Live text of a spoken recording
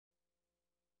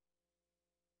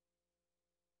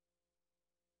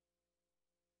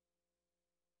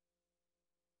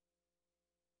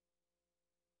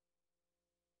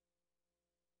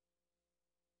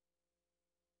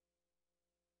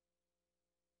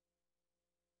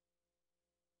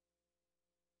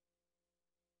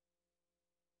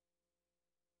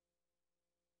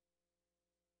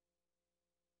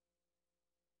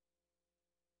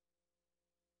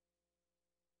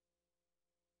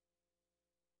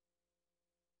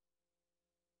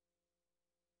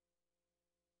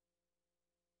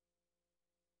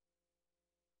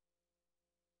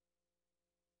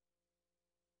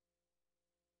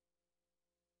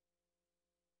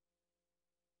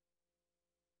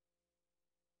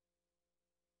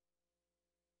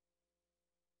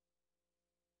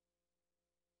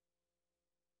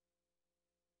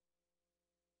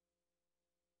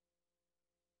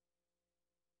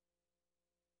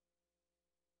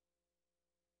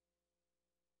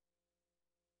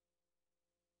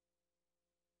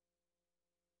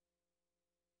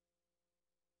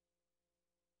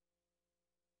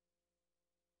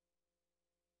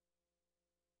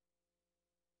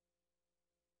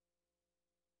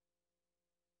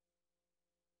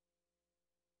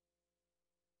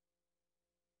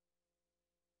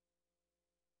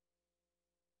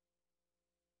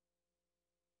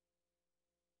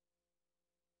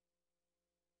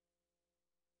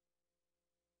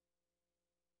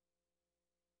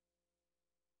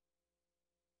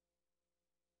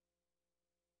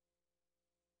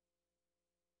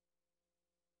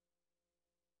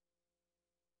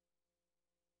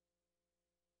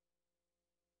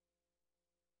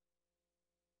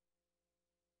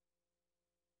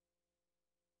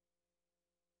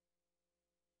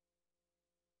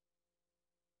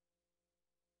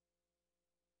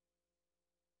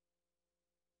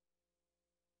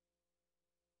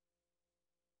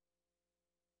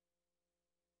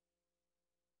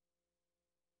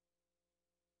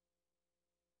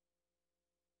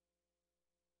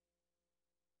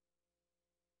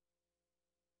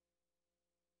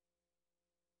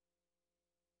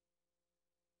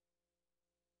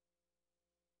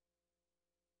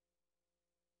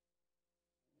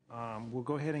We'll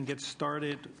go ahead and get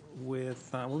started with,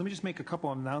 well, let me just make a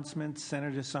couple of announcements.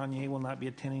 Senator Saunier will not be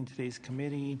attending today's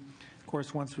committee. Of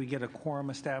course, once we get a quorum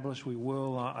established, we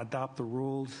will adopt the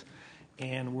rules,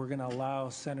 and we're going to allow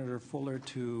Senator Fuller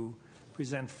to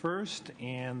present first,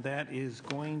 and that is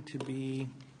going to be,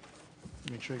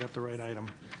 make sure I got the right item.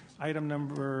 Item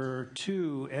number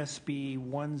 2, SB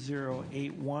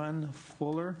 1081,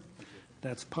 Fuller.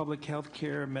 That's Public Health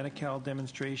Care Medi-Cal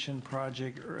Demonstration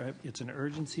Project. It's an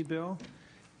urgency bill.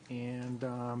 And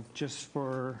just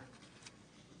for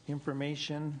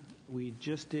information, we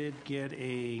just did get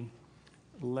a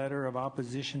letter of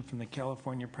opposition from the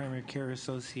California Primary Care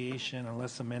Association,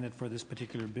 unless amended for this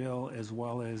particular bill, as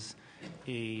well as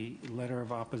a letter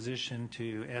of opposition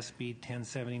to SB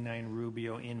 1079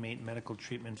 Rubio inmate medical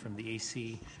treatment from the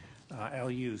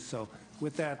ACLU. So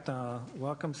with that,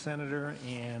 welcome, Senator,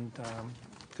 and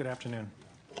good afternoon.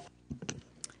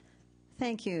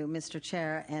 Thank you, Mr.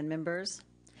 Chair and members.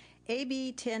 AB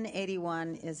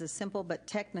 1081 is a simple but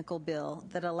technical bill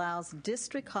that allows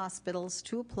district hospitals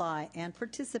to apply and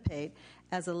participate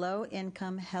as a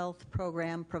low-income health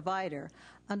program provider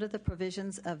under the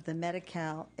provisions of the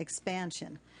Medi-Cal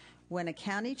expansion when a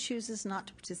county chooses not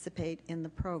to participate in the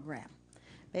program.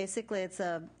 Basically, it's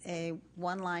a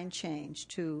one-line change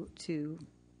to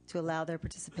allow their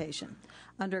participation.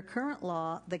 Under current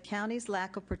law, the county's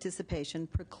lack of participation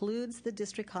precludes the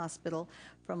district hospital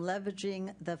from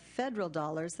leveraging the federal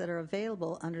dollars that are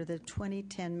available under the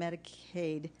 2010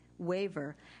 Medicaid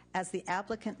waiver, as the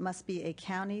applicant must be a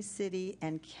county, city,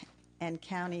 and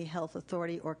county health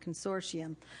authority or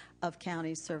consortium of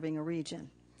counties serving a region.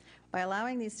 By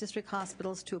allowing these district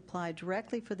hospitals to apply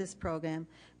directly for this program,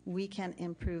 we can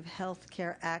improve health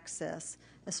care access,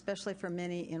 especially for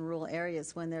many in rural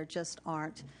areas when there just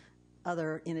aren't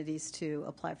other entities to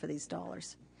apply for these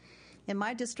dollars. In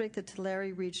my district, the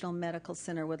Tulare Regional Medical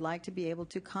Center would like to be able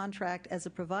to contract as a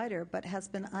provider, but has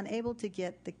been unable to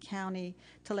get the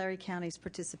Tulare County's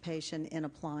participation in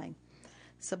applying.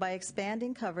 So by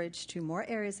expanding coverage to more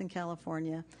areas in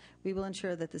California, we will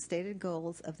ensure that the stated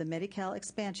goals of the Medi-Cal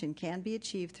expansion can be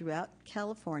achieved throughout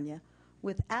California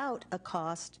without a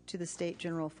cost to the state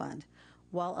general fund,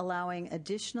 while allowing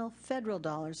additional federal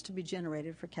dollars to be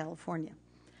generated for California.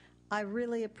 I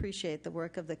really appreciate the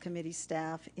work of the committee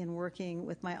staff in working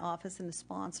with my office and the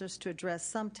sponsors to address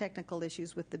some technical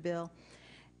issues with the bill,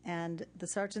 and the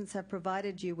sergeants have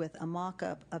provided you with a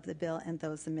mock-up of the bill and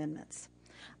those amendments.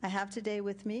 I have today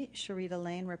with me Sharita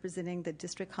Lane, representing the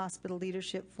District Hospital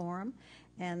Leadership Forum,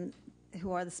 and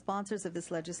who are the sponsors of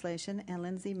this legislation, and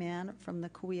Lindsay Mann from the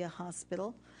Kauai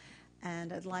Hospital.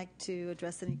 And I'd like to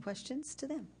address any questions to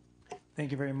them.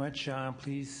 Thank you very much.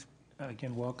 Please,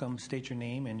 again, welcome. State your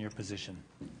name and your position.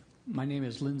 My name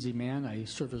is Lindsay Mann. I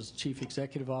serve as Chief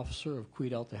Executive Officer of Kauai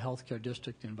Delta Healthcare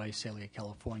District in Visalia,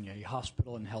 California, a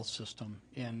hospital and health system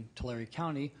in Tulare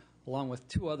County, along with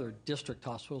two other district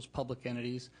hospitals, public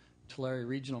entities, Tulare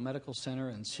Regional Medical Center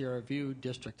and Sierra View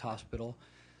District Hospital.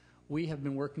 We have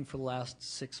been working for the last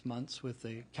 6 months with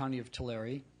the County of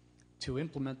Tulare to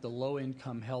implement the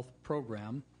low-income health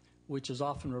program, which is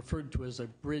often referred to as a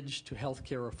bridge to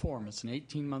healthcare reform. It's an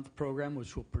 18-month program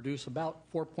which will produce about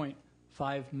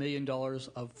 $4.5 million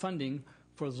of funding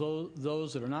for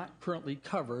those that are not currently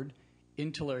covered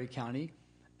in Tulare County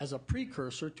as a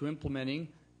precursor to implementing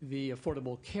the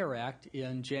Affordable Care Act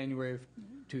in January of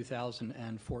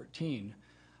 2014.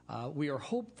 We are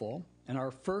hopeful, and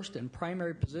our first and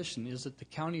primary position is that the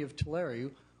County of Tulare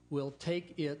will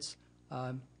take its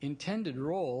intended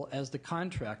role as the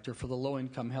contractor for the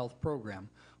low-income health program.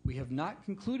 We have not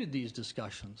concluded these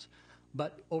discussions,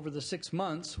 but over the 6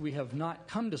 months we have not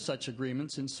come to such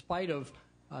agreements in spite of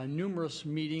numerous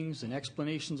meetings and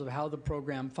explanations of how the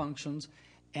program functions.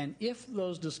 And if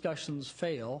those discussions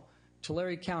fail,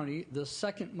 Tulare County, the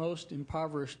second most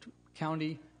impoverished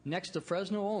county next to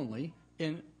Fresno only,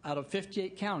 out of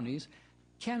 58 counties,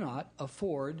 cannot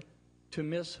afford to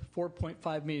miss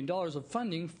 $4.5 million of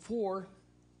funding for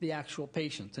the actual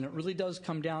patients. And it really does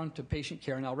come down to patient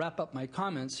care. And I'll wrap up my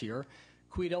comments here.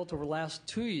 Kauai Delta, over the last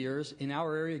 2 years in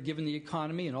our area, given the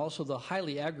economy and also the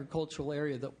highly agricultural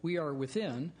area that we are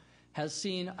within, has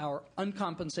seen our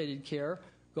uncompensated care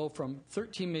go from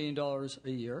 $13 million a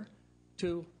year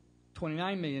to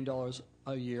 $29 million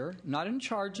a year, not in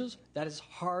charges. That is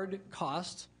hard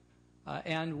costs.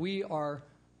 And we are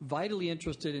vitally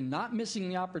interested in not missing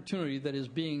the opportunity that is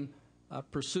being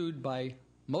pursued by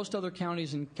most other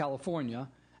counties in California.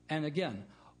 And again,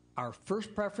 our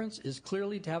first preference is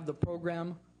clearly to have the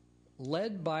program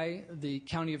led by the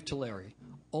County of Tulare.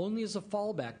 Only as a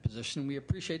fallback position, we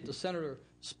appreciate the Senator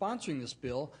sponsoring this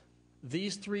bill.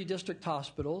 These three district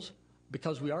hospitals,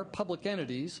 because we are public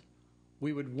entities,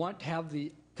 we would want to have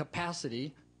the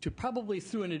capacity to probably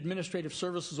through an administrative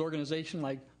services organization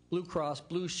like Blue Cross,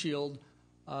 Blue Shield,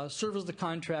 serve as the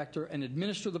contractor and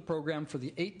administer the program for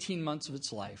the 18 months of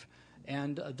its life.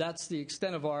 And that's the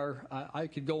extent of our, I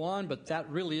could go on, but that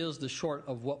really is the short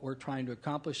of what we're trying to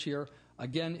accomplish here.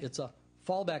 Again, it's a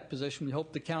fallback position. We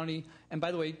hope the county, and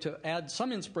by the way, to add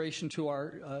some inspiration to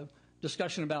our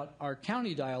discussion about our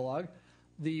county dialogue,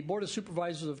 the Board of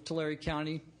Supervisors of Tulare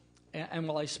County, and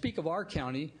while I speak of our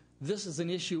county, this is an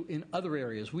issue in other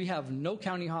areas. We have no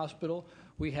county hospital.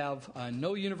 We have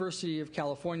no University of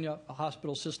California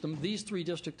hospital system. These 3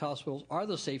 district hospitals are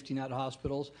the safety net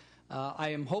hospitals. I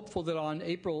am hopeful that on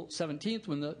April 17th,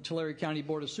 when the Tulare County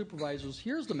Board of Supervisors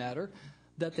hears the matter,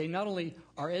 that they not only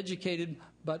are educated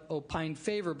but opine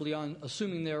favorably on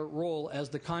assuming their role as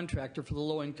the contractor for the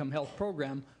low-income health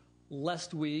program,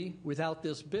 lest we, without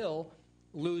this bill,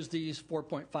 lose these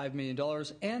 $4.5 million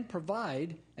and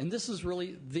provide, and this is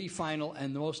really the final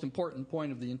and the most important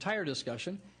point of the entire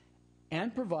discussion,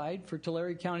 and provide for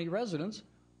Tulare County residents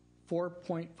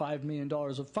 $4.5 million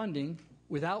of funding,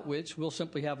 without which we'll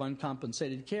simply have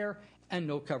uncompensated care and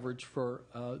no coverage for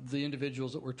the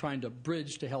individuals that we're trying to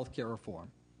bridge to health care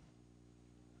reform.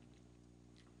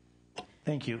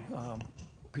 Thank you.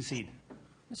 Proceed.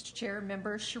 Mr. Chair,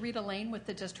 members, Sharita Lane with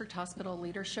the District Hospital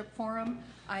Leadership Forum.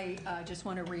 I just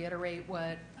want to reiterate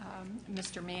what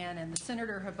Mr. Mann and the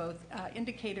Senator have both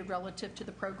indicated relative to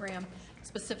the program,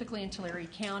 specifically in Tulare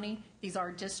County. These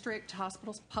are district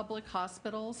hospitals, public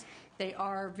hospitals. They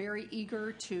are very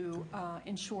eager to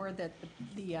ensure that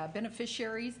the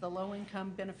beneficiaries, the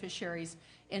low-income beneficiaries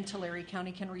in Tulare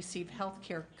County can receive health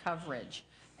care coverage.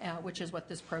 Which is what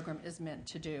this program is meant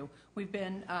to do. We've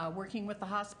been working with the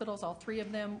hospitals, all 3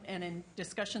 of them, and in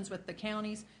discussions with the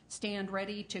counties, stand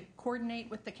ready to coordinate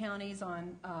with the counties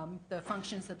on the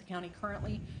functions that the county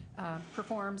currently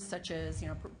performs, such as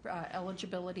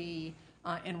eligibility,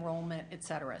 enrollment, et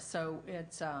cetera. So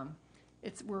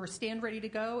we're stand ready to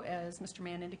go. As Mr.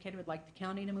 Mann indicated, we'd like the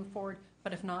county to move forward,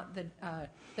 but if not,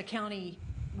 the county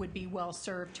would be well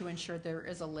served to ensure there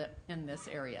is a LIP in this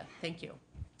area. Thank you.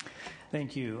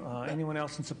 Thank you. Anyone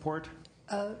else in support?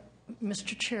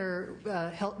 Mr. Chair,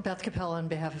 Beth Capella on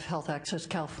behalf of Health Access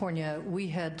California, we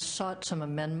had sought some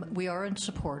amendments. We are in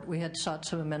support. We had sought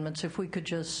some amendments. If we could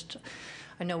just,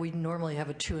 I know we normally have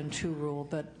a 2-and-2 rule,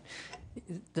 but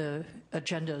the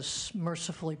agenda is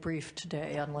mercifully brief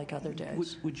today, unlike other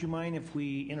days. Would you mind if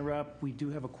we interrupt? We do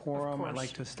have a quorum. I'd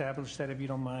like to establish that if you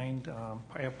don't mind.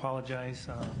 I apologize.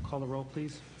 Call the roll,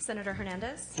 please. Senator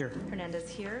Hernandez? Here. Hernandez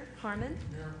here. Harmon?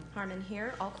 Here. Harmon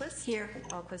here. Alquist? Here.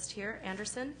 Alquist here.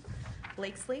 Anderson?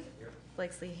 Blakesley? Here.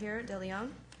 Blakesley here. De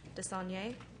Leon?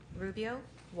 DeSaulnier? Rubio?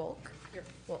 Wolk? Here.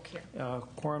 Wolk here.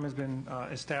 Quorum has been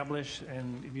established,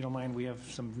 and if you don't mind, we have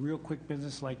some real quick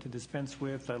business I'd like to dispense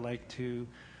with. I'd like to,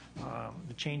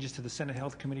 the changes to the Senate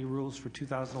Health Committee rules for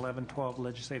 2011-12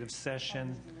 legislative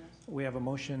session. We have a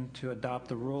motion to adopt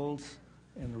the rules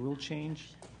and the rule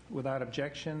change. Without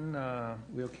objection,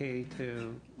 we okay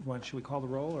to, should we call the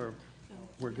roll, or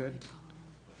we're good?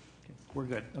 Okay, we're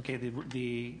good. Okay,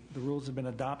 the rules have been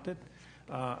adopted.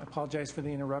 I apologize for the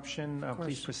interruption.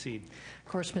 Please proceed.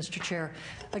 Of course, Mr. Chair.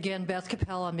 Again, Beth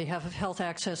Capella on behalf of Health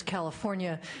Access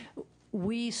California.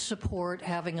 We support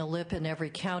having a LIP in every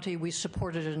county. We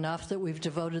support it enough that we've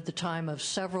devoted the time of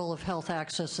several of Health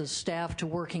Access's staff to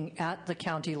working at the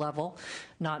county level,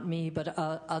 not me, but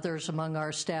others among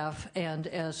our staff, and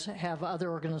as have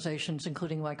other organizations,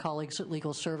 including my colleagues at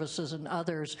Legal Services and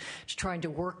others, to trying to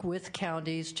work with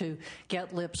counties to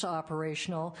get LIPs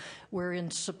operational. We're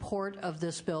in support of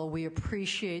this bill. We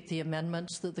appreciate the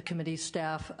amendments that the committee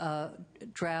staff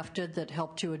drafted that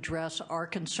helped to address our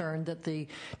concern that the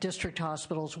district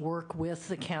hospitals work with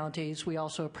the counties. We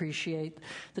also appreciate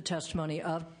the testimony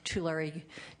of Tulare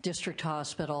District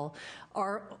Hospital.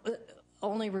 Our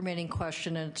only remaining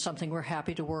question, and it's something we're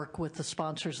happy to work with the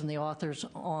sponsors and the authors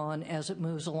on as it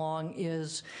moves along,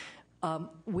 is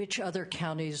which other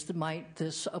counties might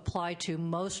this apply to?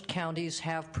 Most counties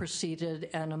have proceeded,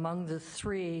 and among the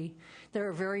 3, there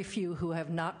are very few who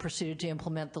have not proceeded to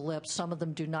implement the LIPs. Some of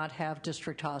them do not have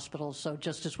district hospitals, so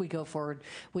just as we go forward,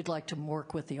 we'd like to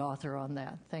work with the author on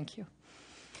that. Thank you.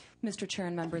 Mr. Chair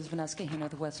and members, Vanessa Hino,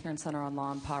 the Western Center on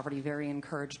Law and Poverty, very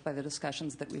encouraged by the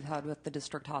discussions that we've had with the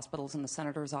district hospitals and the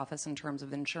Senator's office in terms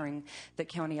of ensuring that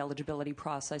county eligibility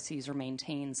processes are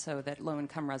maintained so that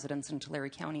low-income residents in Tulare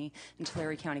County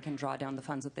can draw down the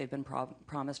funds that they've been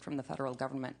promised from the federal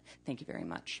government. Thank you very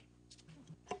much.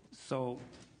 So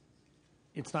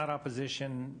it's not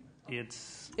opposition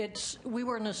We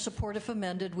were in a support if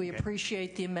amended. We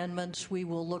appreciate the amendments. We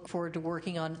will look forward to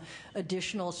working on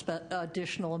additional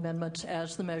amendments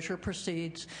as the measure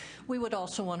proceeds. We would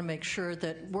also want to make sure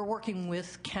that we're working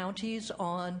with counties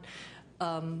on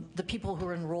the people who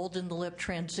are enrolled in the LIP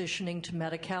transitioning to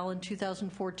Medi-Cal in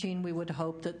 2014. We would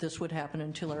hope that this would happen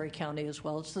in Tulare County as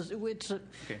well. It's a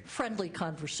friendly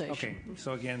conversation. Okay,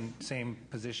 so again, same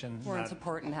position. We're in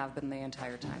support and have been the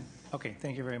entire time. Okay,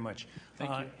 thank you very much.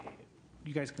 Thank you.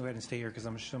 You guys can go ahead and stay here because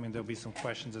I'm assuming there'll be some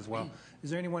questions as well.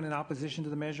 Is there anyone in opposition to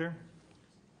the measure?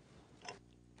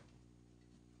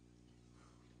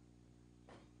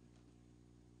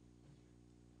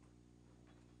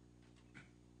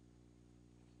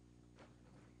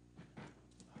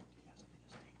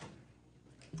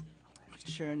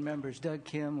 Chair and members, Doug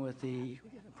Kim with the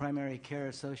Primary Care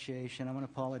Association. I want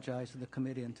to apologize to the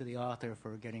committee and to the author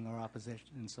for getting our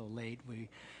opposition so late.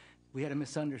 We had a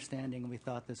misunderstanding and we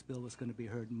thought this bill was going to be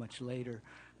heard much later.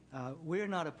 We're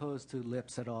not opposed to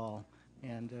LIPS at all,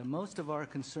 and most of our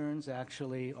concerns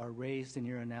actually are raised in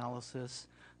your analysis,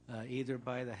 either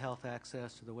by the Health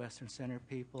Access or the Western Center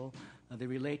people. They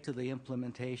relate to the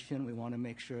implementation. We want to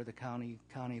make sure the county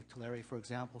of Tulare, for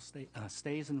example,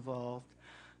 stays involved.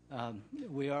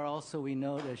 We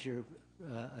note, as your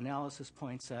analysis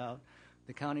points out,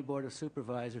 the County Board of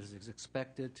Supervisors is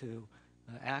expected to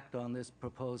act on this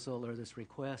proposal or this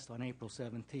request on April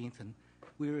 17th, and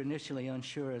we were initially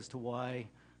unsure as to why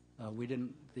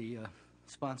the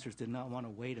sponsors did not want to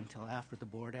wait until after the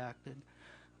board acted.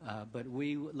 But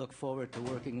we look forward to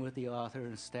working with the author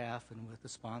and staff and with the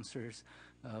sponsors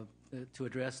to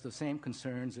address the same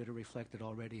concerns that are reflected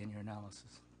already in your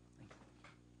analysis.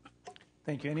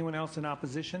 Thank you. Anyone else in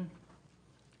opposition?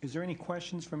 Is there any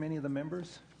questions from any of the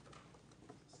members?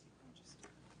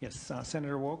 Yes,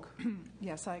 Senator Wolk.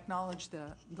 Yes, I acknowledge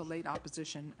the late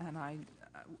opposition, and I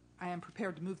am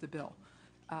prepared to move the bill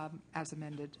as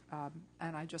amended.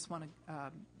 And I just want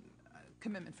a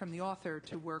commitment from the author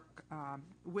to work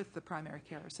with the Primary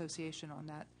Care Association on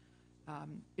that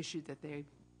issue that they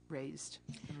raised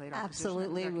in late opposition.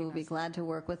 Absolutely, we will be glad to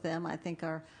work with them. I think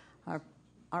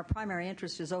our primary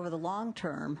interest is over the long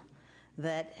term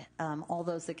that all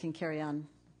those that can carry on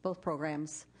both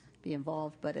programs be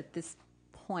involved. But at this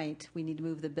point, we need to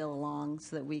move the bill along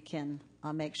so that we can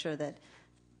make sure that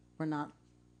we're not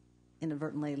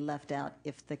inadvertently left out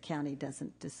if the county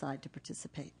doesn't decide to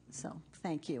participate. So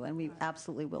thank you, and we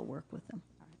absolutely will work with them.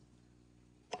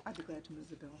 I'd be glad to move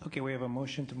the bill. Okay, we have a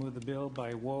motion to move the bill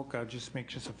by Wolk. I'll just make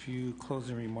just a few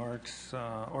closing remarks,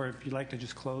 or if you'd like to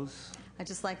just close. I'd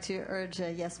just like to urge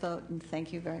a yes vote, and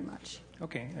thank you very much.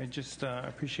 Okay, I just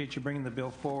appreciate you bringing the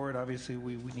bill forward. Obviously,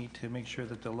 we need to make sure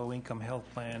that the low-income health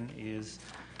plan is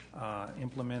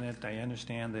implemented. I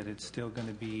understand that it's still going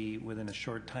to be within a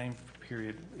short time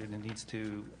period, and it needs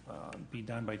to be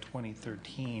done by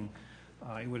 2013.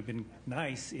 It would have been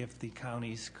nice if the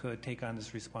counties could take on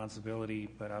this responsibility,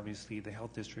 but obviously the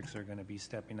health districts are going to be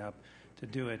stepping up to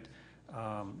do it.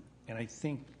 And I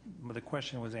think the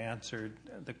question was answered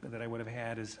that I would have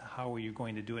had is how are you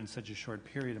going to do it in such a short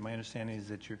period? And my understanding is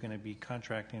that you're going to be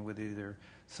contracting with either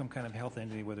some kind of health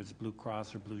entity, whether it's Blue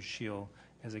Cross or Blue Shield,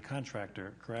 as a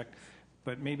contractor, correct?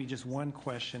 But maybe just one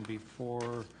question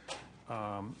before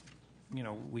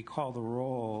we call the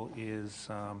roll is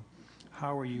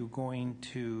how are you going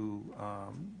to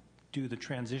do the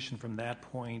transition from that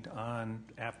point on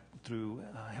through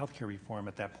healthcare reform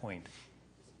at that point?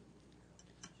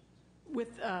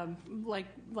 With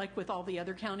like with all the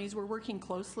other counties, we're working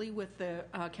closely with the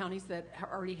counties that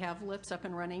already have LIPS up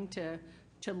and running to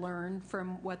learn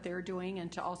from what they're doing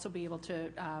and to also be able to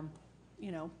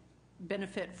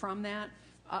benefit from that.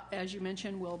 As you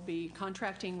mentioned, we'll be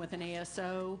contracting with an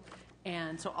ASO,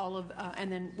 and so and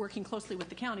then working closely with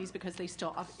the counties because they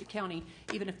still county,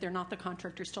 even if they're not the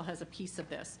contractor, still has a piece of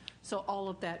this. So all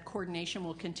of that coordination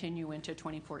will continue into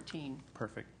 2014.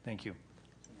 Perfect. Thank you.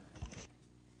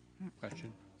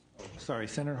 Question. Sorry,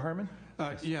 Senator Harmon?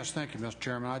 Yes, thank you, Mr.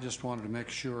 Chairman. I just wanted to make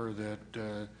sure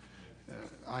that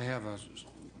I have a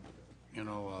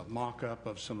mock-up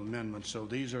of some amendments. So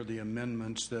these are the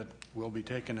amendments that will be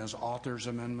taken as author's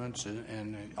amendments,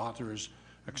 and the author is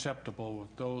acceptable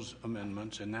with those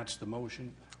amendments, and that's the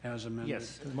motion as amended?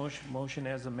 Yes, the motion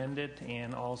as amended,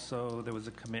 and also there was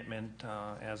a commitment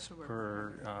as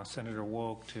per Senator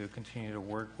Wolk to continue to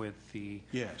work with the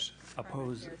the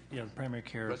Primary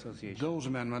Care Association. Those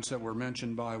amendments that were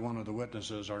mentioned by one of the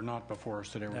witnesses are not before us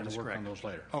today. We're going to work on those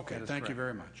later. Okay, thank you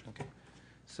very much. Okay.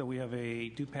 So we have a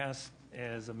do pass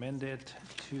as amended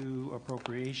to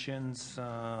appropriations.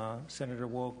 Senator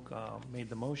Wolk made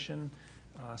the motion.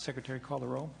 Secretary, call the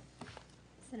roll.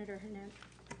 Senator Hernandez.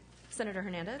 Senator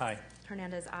Hernandez. Aye.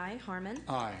 Hernandez, aye. Harmon.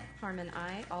 Aye. Harmon,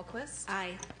 aye. Alquist.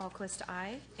 Aye. Alquist,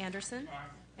 aye. Anderson.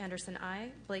 Anderson, aye.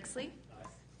 Blakesley.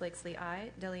 Blakesley, aye.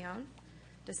 DeLeon.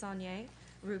 DeSaulnier.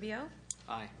 Rubio.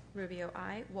 Aye. Rubio,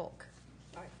 aye. Wolk.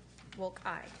 Aye. Wolk,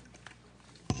 aye.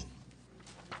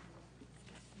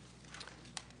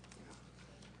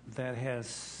 That has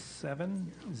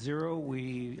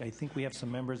 7-0. I think we have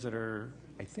some members that are,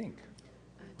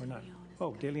 or not.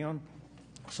 Oh, De Leon.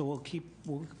 So we'll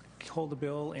hold the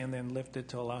bill and then lift it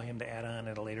to allow him to add on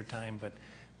at a later time, but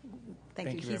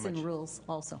Thank you. very He's in much. rules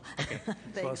also. Okay. So as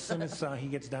Thanks. soon as he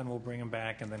gets done, we'll bring him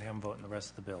back and then have him vote on the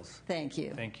rest of the bills. Thank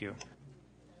you. Thank you.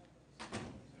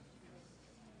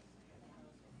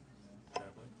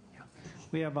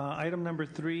 We have item number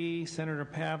 3, Senator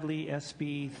Pavley,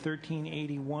 SB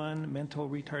 1381, mental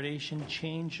retardation,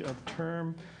 change of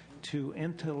term to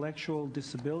intellectual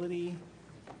disability.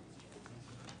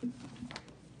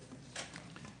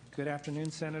 Good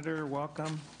afternoon, Senator.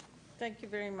 Welcome. Thank you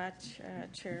very much,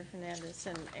 Chair Hernandez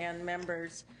and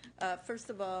members. First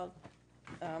of all,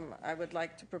 I would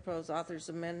like to propose authors'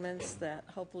 amendments that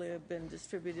hopefully have been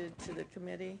distributed to the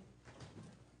committee.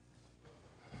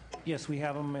 Yes, we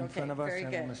have them in Okay, front of us, very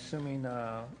and I'm good. assuming,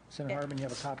 Senator Hartman, you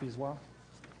have a copy as well?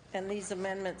 And these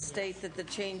amendments state that the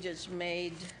changes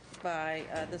made by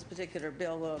this particular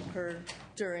bill will occur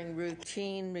during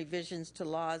routine revisions to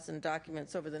laws and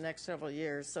documents over the next several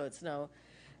years, so it's to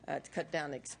cut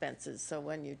down expenses. So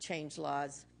when you change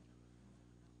laws,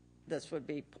 this would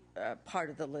be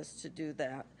part of the list to do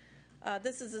that.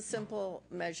 This is a simple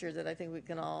measure that I think we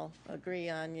can all agree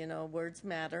on. You know, words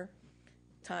matter.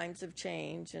 Times have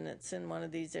changed, and it's in one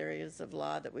of these areas of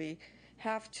law that we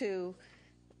have to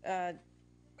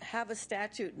have a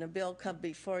statute and a bill come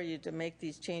before you to make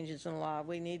these changes in law.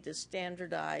 We need to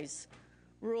standardize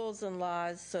rules and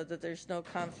laws so that there's no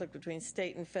conflict between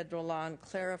state and federal law and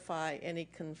clarify any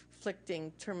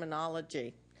conflicting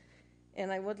terminology.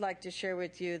 And I would like to share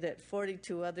with you that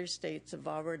 42 other states have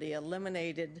already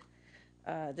eliminated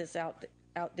this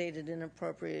outdated,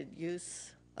 inappropriate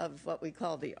use of what we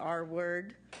call the R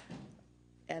word,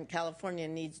 and California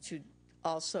needs to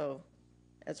also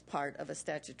as part of a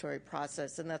statutory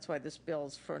process, and that's why this bill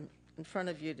is in front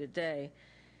of you today.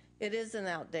 It is an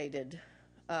outdated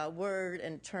word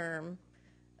and term.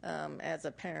 As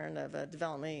a parent of a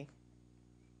developmentally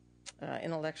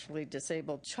intellectually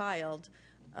disabled child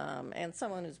and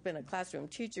someone who's been a classroom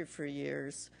teacher for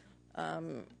years,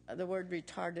 the word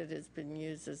retarded has been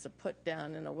used as a put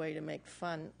down in a way to make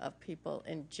fun of people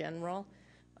in general.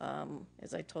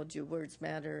 As I told you, words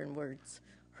matter and words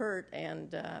hurt,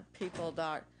 and people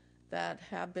that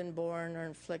have been born or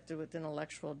inflicted with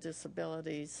intellectual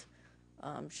disabilities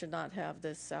should not have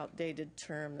this outdated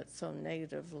term that's so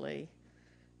negatively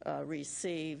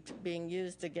received being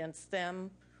used against them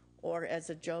or as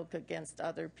a joke against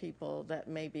other people that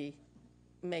maybe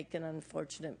make an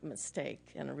unfortunate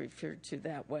mistake and are referred to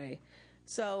that way.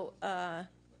 So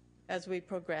as we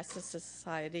progress as a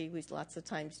society, we lots of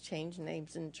times change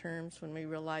names and terms when we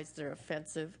realize they're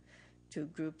offensive to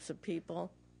groups of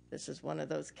people. This is one of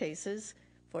those cases.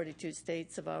 42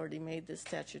 states have already made this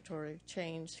statutory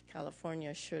change.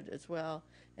 California should as well,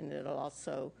 and it'll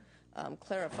also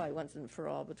clarify once and for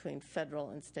all between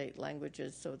federal and state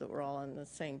languages so that we're all on the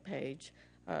same page.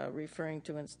 Referring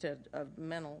to, instead of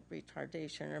mental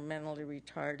retardation or mentally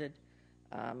retarded,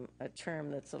 a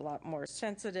term that's a lot more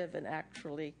sensitive and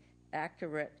actually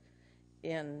accurate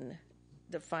in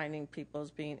defining people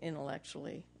as being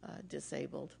intellectually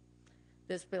disabled.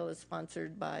 This bill is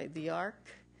sponsored by the ARC,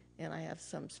 and I have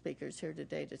some speakers here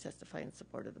today to testify in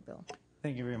support of the bill.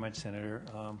 Thank you very much, Senator.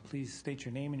 Please state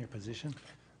your name and your position.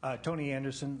 Tony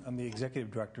Anderson. I'm the Executive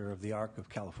Director of the ARC of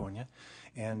California,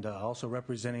 and also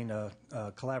representing a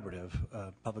collaborative,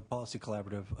 public policy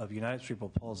collaborative of United Cerebral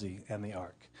Palsy and the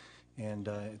ARC. And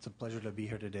it's a pleasure to be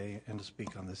here today and to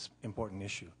speak on this important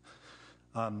issue.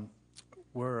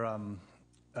 We're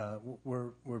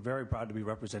very proud to be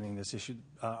representing this issue.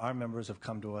 Our members have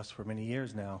come to us for many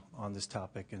years now on this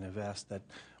topic and have asked that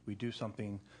we do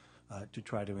something to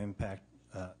try to impact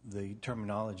the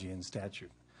terminology in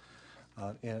statute.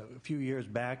 A few years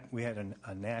back, we had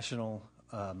a national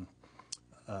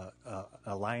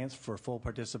alliance for full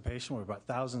participation. We brought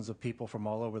thousands of people from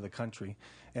all over the country.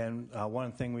 And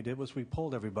one thing we did was we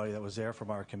polled everybody that was there from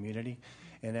our community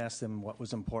and asked them what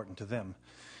was important to them.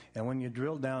 And when you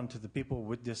drill down to the people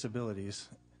with disabilities,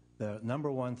 the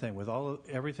number one thing, with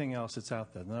everything else that's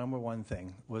out there, the number one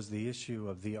thing was the issue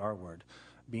of the R word,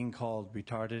 being called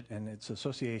retarded, and its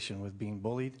association with being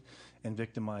bullied and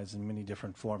victimized in many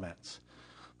different formats.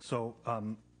 So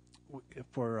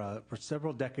for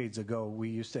several decades ago, we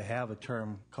used to have a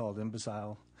term called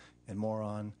imbecile and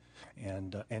moron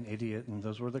and idiot, and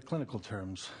those were the clinical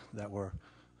terms that were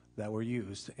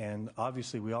used. And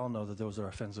obviously, we all know that those are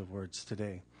offensive words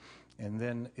today. And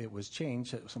then it was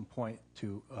changed at some point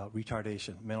to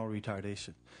retardation, mental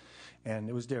retardation. And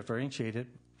it was differentiated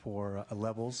for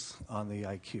levels on the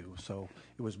IQ. So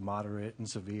it was moderate and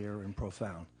severe and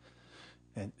profound.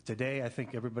 And today, I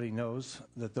think everybody knows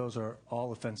that those are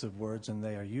all offensive words, and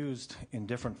they are used in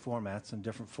different formats and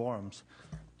different forms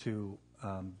to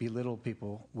belittle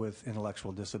people with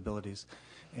intellectual disabilities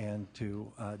and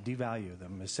to devalue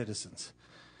them as citizens.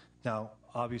 Now,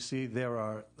 obviously, there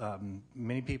are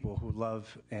many people who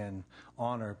love and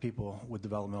honor people with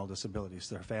developmental disabilities,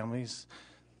 their families,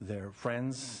 their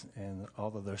friends, and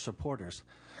all of their supporters.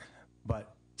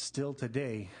 But still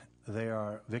today, they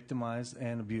are victimized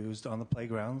and abused on the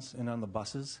playgrounds and on the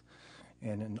buses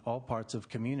and in all parts of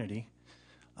community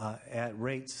at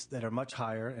rates that are much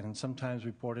higher and sometimes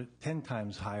reported 10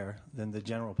 times higher than the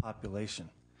general population.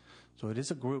 So it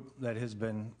is a group that has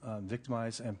been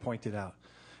victimized and pointed out.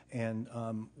 And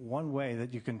one way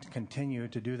that you can continue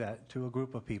to do that to a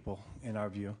group of people, in our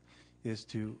view, is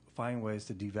to find ways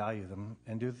to devalue them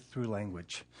and do it through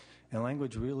language. And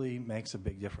language really makes a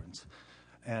big difference.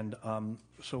 And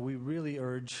so we really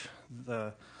urge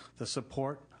the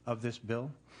support of this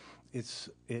bill.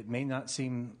 It may not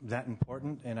seem that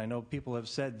important, and I know people have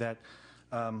said that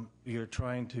you're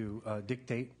trying to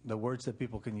dictate the words that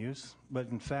people can use, but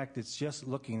in fact, it's just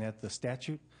looking at the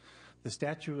statute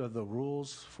of the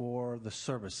rules for the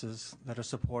services that are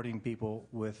supporting people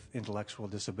with intellectual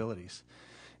disabilities.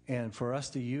 And for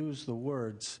us to use the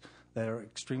words that are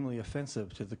extremely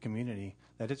offensive to the community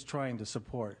that it's trying to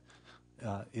support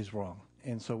is wrong.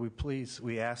 And so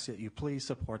we ask that you please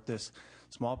support this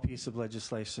small piece of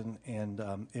legislation, and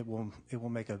it will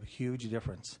make a huge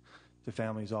difference to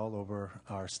families all over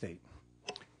our state.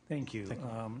 Thank you.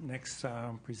 Next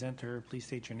presenter, please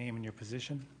state your name and your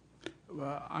position.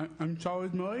 Well, I'm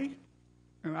Charles Murray,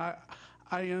 and I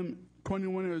am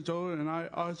 21 years old, and I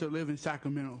also live in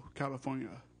Sacramento, California.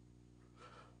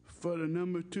 For the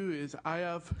number 2 is I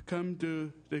have come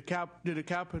to the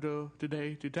Capitol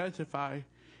today to testify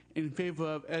in favor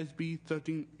of SB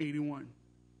 1381.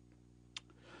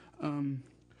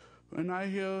 When I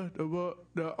hear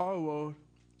the R word,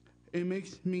 it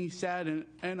makes me sad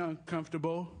and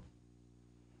uncomfortable.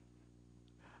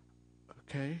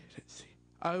 Okay, let's see.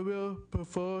 I will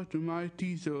prefer to my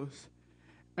teachers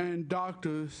and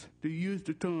doctors to use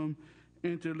the term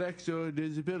intellectual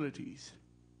disabilities.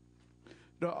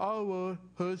 The R word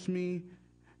hurts me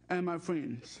and my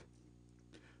friends.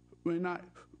 When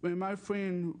my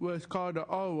friend was called the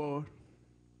R word,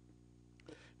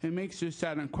 it makes her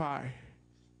sad and cry.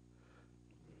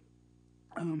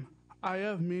 I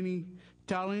have many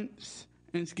talents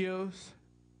and skills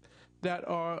that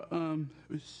are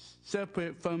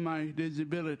separate from my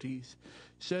disabilities,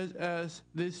 such as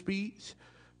this speech,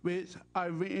 which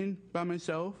I've written by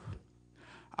myself.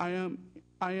 I am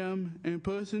a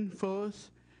person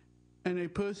first, and a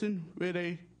person with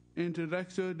a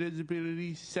intellectual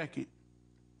disability second.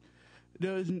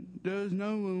 There's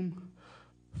no room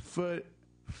for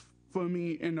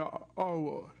me in the R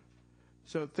word.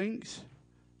 So thanks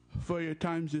for your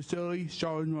time, sincerely,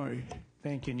 Charles Murray.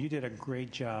 Thank you, and you did a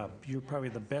great job. You're probably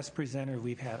the best presenter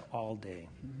we've had all day.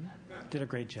 Did a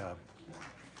great job.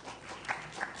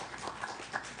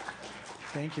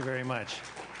 Thank you very much.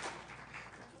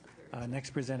 Next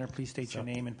presenter, please state your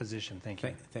name and position. Thank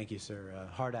you. Thank you, sir.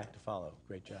 Hard act to follow.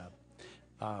 Great job.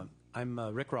 I'm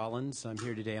Rick Rollins. I'm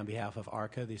here today on behalf of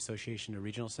ARCA, the Association of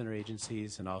Regional Center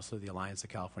Agencies, and also the Alliance of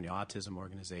California Autism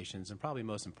Organizations, and probably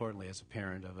most importantly as a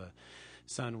parent of a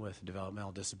son with a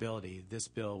developmental disability. This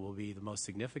bill will be the most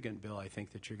significant bill I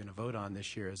think that you're going to vote on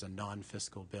this year as a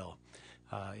non-fiscal bill.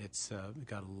 It's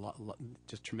got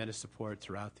just tremendous support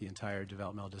throughout the entire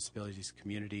developmental disabilities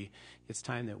community. It's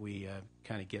time that we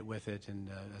kind of get with it and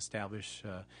establish,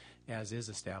 as is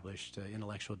established,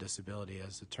 intellectual disability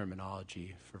as a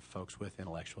terminology for folks with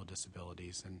intellectual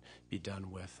disabilities, and be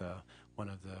done with one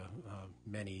of the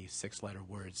many 6-letter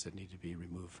words that need to be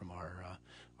removed from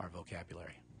our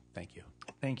vocabulary. Thank you.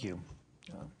 Thank you.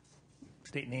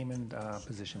 State name and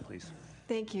position, please.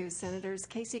 Thank you, Senators.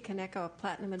 Casey Kaneko of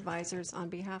Platinum Advisors on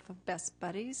behalf of Best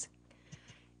Buddies,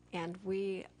 and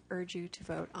we urge you to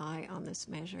vote aye on this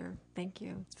measure. Thank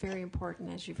you. It's very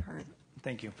important, as you've heard.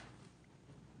 Thank you.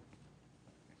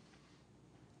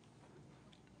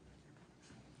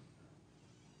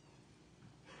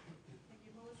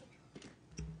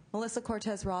 Melissa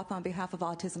Cortez Roth on behalf of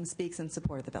Autism Speaks in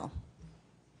support of the bill.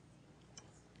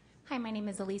 Hi, my name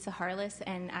is Elisa Harless,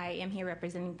 and I am here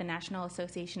representing the National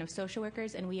Association of Social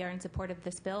Workers, and we are in support of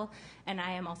this bill. And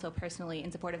I am also personally in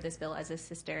support of this bill as a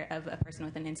sister of a person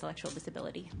with an intellectual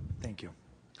disability. Thank you.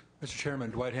 Mr.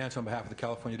 Chairman, Dwight Hanson on behalf of the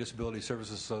California Disability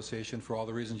Services Association, for all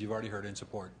the reasons you've already heard, in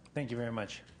support. Thank you very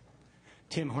much.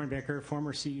 Tim Hornbecker,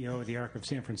 former CEO of the ARC of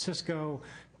San Francisco,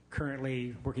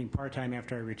 currently working part-time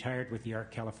after I retired with the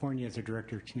ARC California as a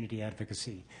Director of Community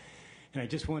Advocacy. And I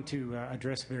just want to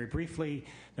address very briefly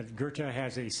that Goethe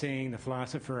has a saying, the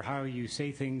philosopher, how you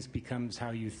say things becomes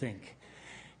how you think.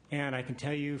 And I can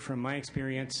tell you from my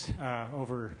experience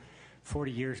over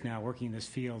 40 years now working in this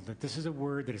field that this is a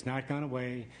word that has not gone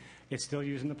away. It's still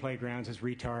used in the playgrounds as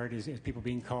retard, as people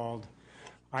being called.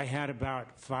 I had about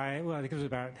I think it was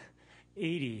about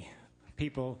 80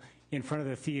 people in front of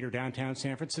the theater downtown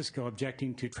San Francisco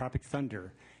objecting to Tropic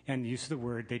Thunder and the use of the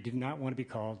word. They did not want to be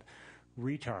called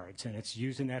retards, and it's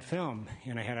used in that film.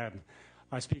 And I had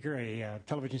a speaker, a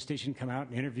television station, come out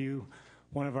and interview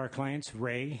one of our clients,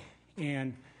 Ray,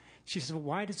 and she said, well,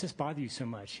 why does this bother you so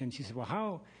much? And she said, well,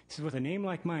 how? She said, with a name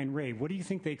like mine, Ray, what do you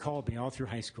think they called me all through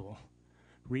high school?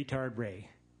 Retard Ray.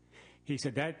 He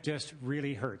said, that just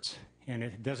really hurts, and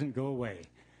it doesn't go away.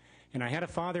 And I had a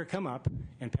father come up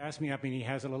and pass me up, and he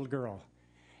has a little girl.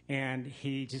 And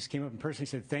he just came up and personally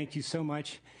said, thank you so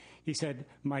much. He said,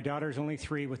 my daughter's only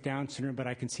 3 with Down syndrome, but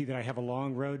I can see that I have a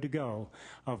long road to go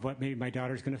of what maybe my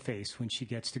daughter's going to face when she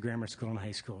gets to grammar school and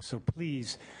high school. So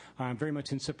please, I'm very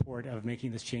much in support of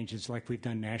making these changes like we've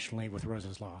done nationally with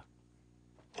Rosa's Law.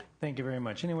 Thank you very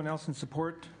much. Anyone else in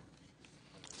support?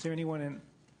 Is there anyone in?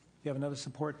 You have another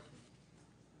support?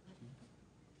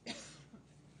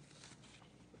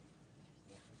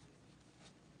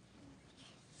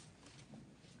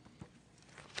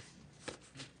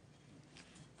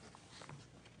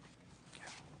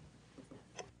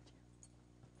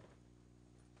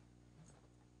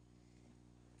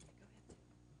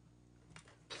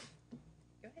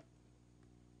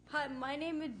 Hi, my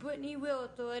name is Brittany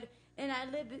Wilthwood, and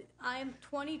I'm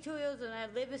 22 years old, and I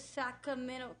live in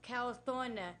Sacramento,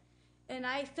 California. And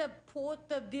I support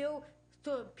the bill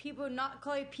so people not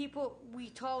calling people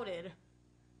retarded.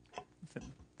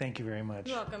 Thank you very much.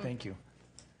 You're welcome. Thank you.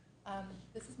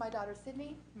 This is my daughter,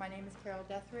 Sydney. My name is Carol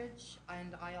Deathridge,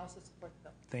 and I also support the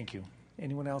bill. Thank you.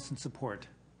 Anyone else in support?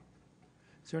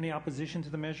 Is there any opposition to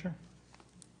the measure?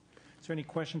 Is there any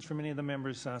questions from any of the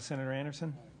members? Senator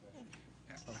Anderson?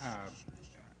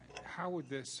 How would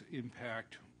this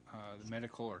impact the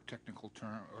medical or technical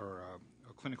term or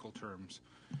clinical terms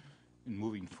in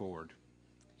moving forward?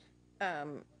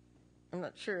 I'm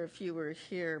not sure if you were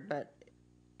here, but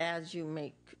as you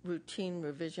make routine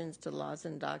revisions to laws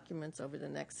and documents over the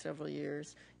next several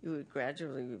years, you would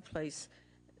gradually replace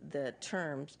the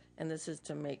terms, and this is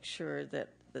to make sure that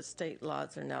the state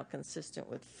laws are now consistent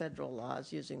with federal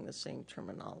laws using the same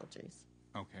terminologies.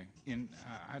 Okay.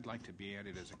 I'd like to be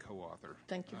added as a co-author.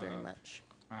 Thank you very much.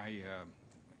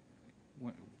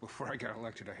 Before I got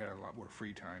elected, I had a lot more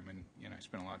free time, and I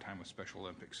spent a lot of time with Special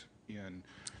Olympics. And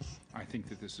I think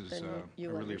that this is, I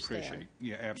really appreciate.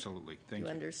 Yeah, absolutely. Thank you.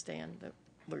 You understand that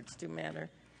words do matter.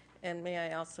 And may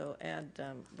I also add,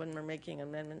 when we're making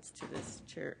amendments to this,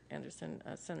 Chair Anderson,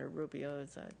 Senator Rubio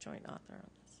is a joint author on this.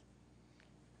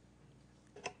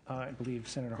 I believe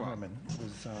Senator Harmon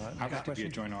was. I'd like to be a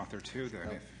joint author too,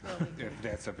 then, if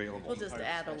that's available. We'll just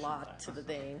add a lot to the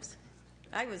names.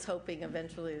 I was hoping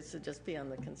eventually this would just be on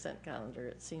the consent calendar.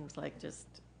 It seems like just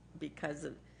because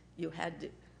you had to,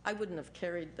 I wouldn't have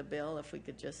carried the bill if we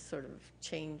could just sort of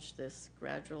change this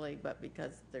gradually, but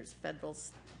because there's federal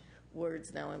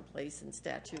words now in place in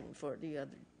statute, and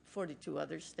 42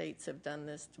 other states have done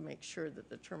this to make sure that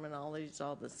the terminology is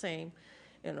all the same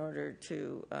in order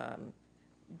to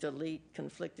delete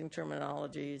conflicting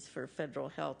terminologies for federal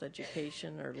health,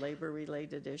 education, or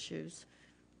labor-related issues.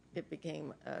 It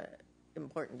became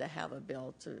important to have a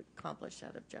bill to accomplish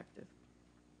that objective.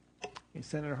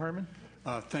 Senator Harmon?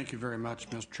 Thank you very much,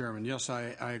 Mr. Chairman. Yes,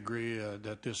 I agree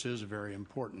that this is a very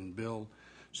important bill,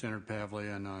 Senator Pavley,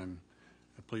 and I'm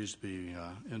pleased to be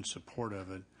in support of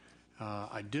it.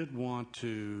 I did want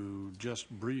to just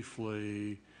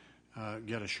briefly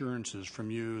get assurances from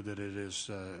you that it is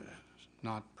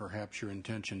not perhaps your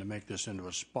intention to make this into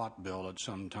a spot bill at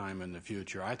some time in the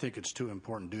future. I think it's too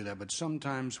important to do that, but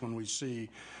sometimes when we see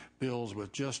bills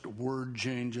with just word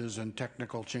changes and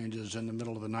technical changes in the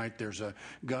middle of the night, there's a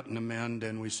gut and amend,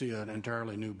 and we see an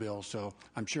entirely new bill. So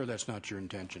I'm sure that's not your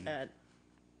intention.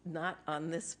 Not on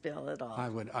this bill at all. I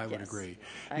would agree.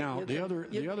 Now, the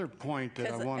other point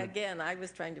that I want again, I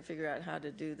was trying to figure out how to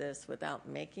do this without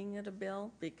making it a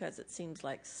bill, because it seems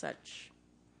like such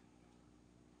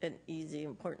an easy,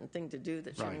 important thing to do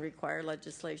that shouldn't Right. require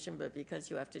legislation, but because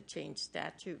you have to change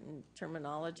statute and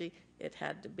terminology, it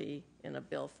had to be in a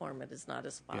bill form. It is not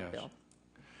a spot Yes. bill.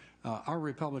 Our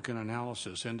Republican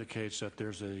analysis indicates that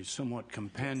there's a somewhat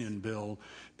companion bill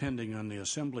pending on the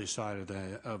Assembly side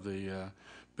of the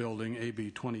building,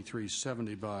 AB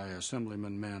 2370 by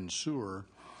Assemblyman Mansour,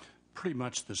 pretty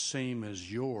much the same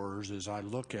as yours as I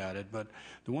look at it. But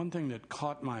the one thing that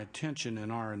caught my attention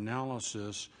in our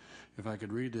analysis, if I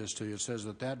could read this to you, it says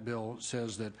that bill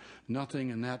says that nothing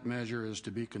in that measure is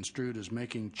to be construed as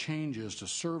making changes to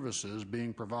services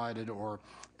being provided or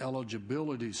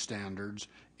eligibility standards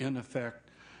in effect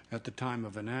at the time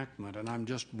of enactment. And I'm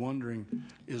just wondering,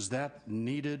 is that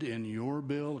needed in your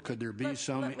bill? Could there be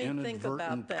some let me think about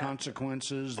inadvertent that.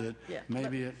 consequences that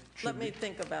maybe it should Let me be?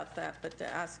 think about that, but to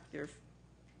ask your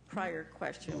prior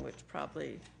question, which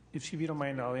probably If you don't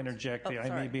mind, I'll interject. Oh, I may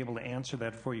sorry. be able to answer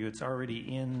that for you. It's already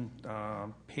in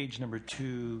page number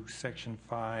 2, section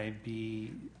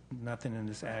 5B. Nothing in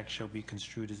this act shall be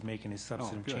construed as making a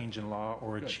substantive good. change in law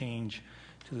or a Good. change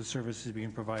to the services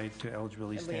being provided to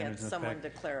eligibility And we had standards in someone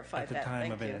effect to clarify at the that. time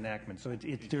Thank of an you. enactment. So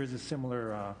there's a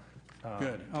similar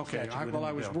Good. Okay. statute within Well, the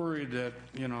I was bill. worried that,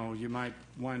 you might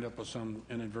wind up with some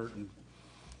inadvertent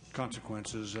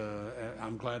consequences.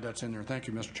 I'm glad that's in there. Thank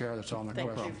you, Mr. Chair. That's all my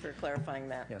thank questions. you for clarifying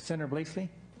that. Yeah, Senator Blakesley?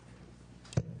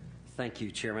 Thank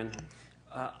you, Chairman.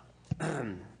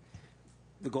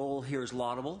 The goal here is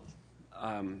laudable.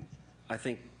 I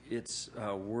think it's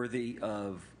worthy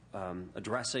of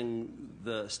addressing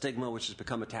the stigma which has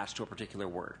become attached to a particular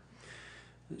word.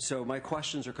 So my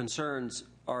questions or concerns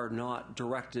are not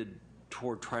directed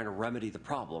toward trying to remedy the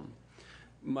problem.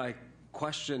 My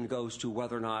question goes to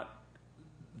whether or not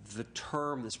the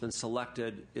term that's been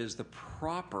selected is the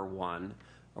proper one,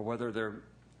 or whether there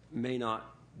may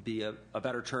not be a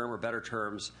better term or better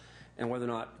terms, and whether or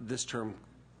not this term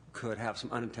could have some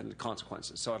unintended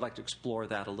consequences. So I'd like to explore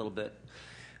that a little bit.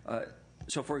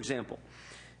 So for example,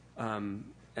 and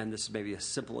this may be a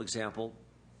simple example,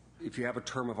 if you have a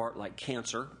term of art like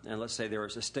cancer, and let's say there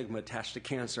is a stigma attached to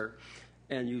cancer,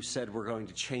 and you said we're going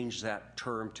to change that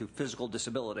term to physical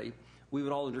disability, we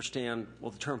would all understand,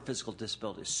 well, the term physical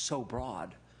disability is so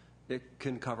broad. It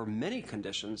can cover many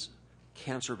conditions,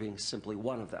 cancer being simply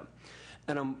one of them.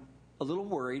 And I'm a little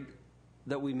worried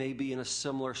that we may be in a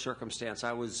similar circumstance.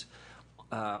 I was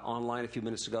online a few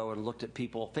minutes ago and looked at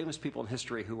famous people in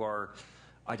history who are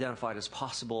identified as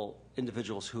possible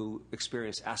individuals who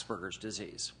experience Asperger's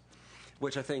disease,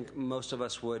 which I think most of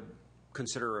us would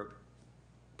consider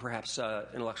perhaps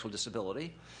intellectual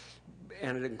disability.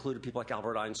 And it included people like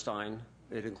Albert Einstein.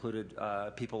 It included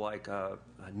people like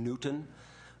Newton,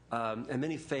 and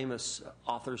many famous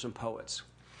authors and poets.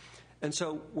 And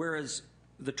so whereas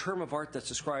the term of art that's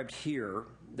described here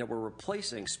that we're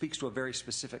replacing speaks to a very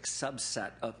specific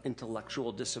subset of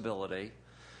intellectual disability,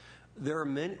 there are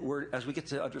many, as we get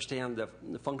to understand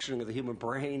the functioning of the human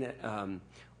brain,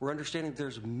 we're understanding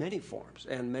there's many forms,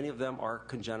 and many of them are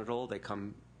congenital. They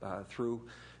come through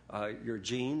your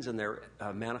genes, and they're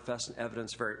manifest in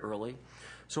evidence very early.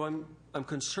 So I'm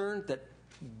concerned that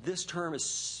this term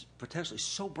is potentially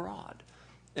so broad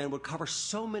and would cover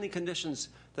so many conditions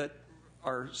that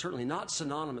are certainly not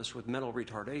synonymous with mental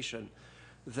retardation,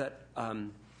 that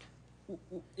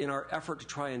in our effort to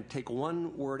try and take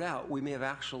one word out, we may have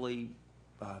actually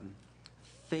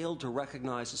failed to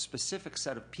recognize a specific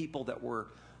set of people that we're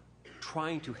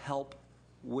trying to help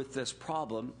with this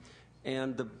problem.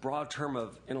 And the broad term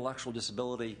of intellectual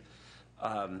disability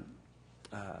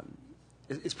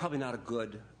is probably not a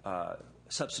good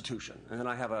substitution. And then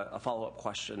I have a follow-up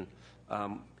question,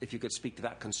 if you could speak to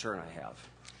that concern I have.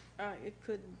 It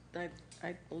could,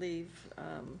 I believe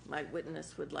my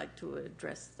witness would like to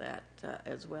address that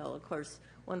as well. Of course,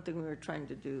 one thing we were trying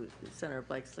to do, Senator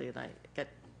Blakesley and I get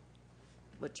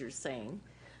what you're saying,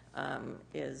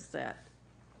 is that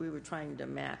we were trying to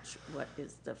match what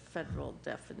is the federal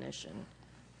definition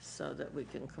so that we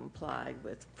can comply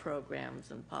with programs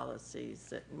and policies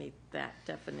that meet that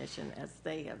definition as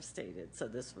they have stated. So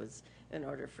this was in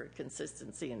order for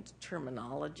consistency and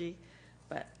terminology,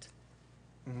 but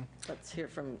let's hear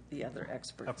from the other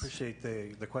experts. I appreciate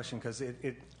the question, because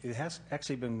it has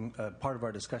actually been part of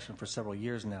our discussion for several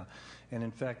years now. And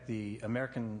in fact, the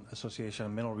American Association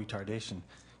of Mental Retardation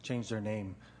changed their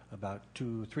name about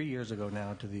 2-3 years ago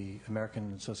now to the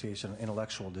American Association of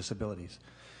Intellectual Disabilities.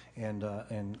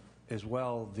 And as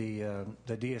well, the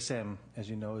DSM, as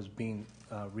you know, is being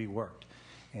reworked.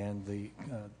 And the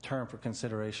term for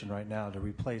consideration right now to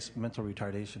replace mental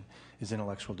retardation is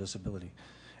intellectual disability.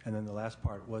 And then the last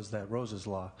part was that Rose's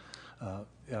Law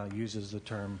uses the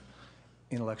term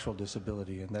intellectual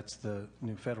disability, and that's the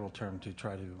new federal term to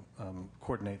try to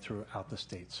coordinate throughout the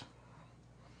states.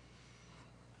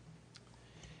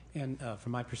 And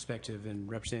from my perspective, in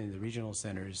representing the regional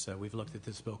centers, we've looked at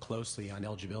this bill closely on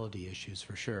eligibility issues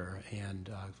for sure, and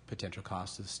potential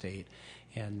costs to the state.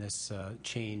 And this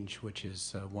change, which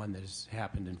is one that has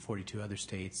happened in 42 other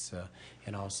states,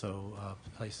 and also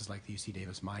places like the UC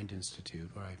Davis Mind Institute,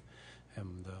 where I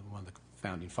am one of the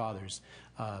founding fathers,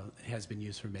 has been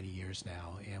used for many years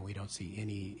now, and we don't see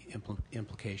any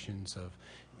implications of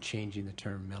changing the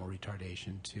term mental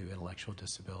retardation to intellectual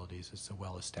disabilities. It's a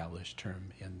well-established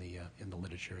term in the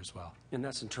literature as well. And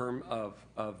that's in terms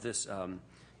of this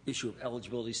issue of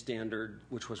eligibility standard,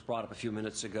 which was brought up a few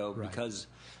minutes ago, Right. because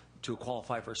to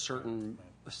qualify for a certain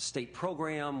state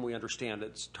program, we understand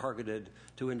it's targeted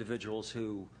to individuals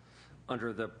who,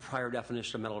 under the prior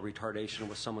definition of mental retardation,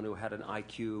 was someone who had an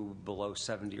IQ below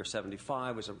 70 or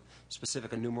 75, was a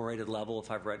specific enumerated level,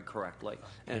 if I've read correctly.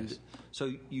 And Yes.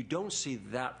 so you don't see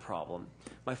that problem.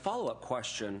 My follow-up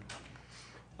question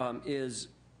is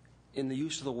in the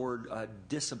use of the word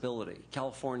disability.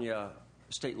 California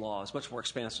state law is much more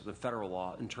expansive than federal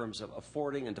law in terms of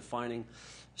affording and defining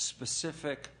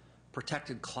specific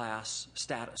protected class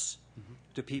status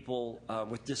to people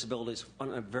with disabilities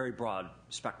on a very broad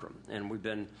spectrum. And we've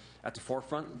been at the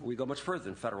forefront. We go much further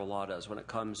than federal law does when it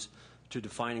comes to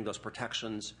defining those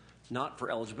protections, not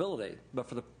for eligibility, but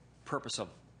for the purpose of,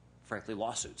 frankly,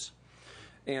 lawsuits.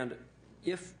 And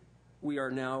if we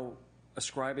are now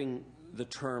ascribing the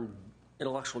term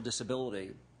intellectual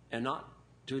disability, and not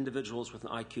to individuals with an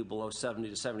IQ below 70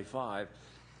 to 75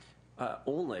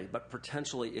 only, but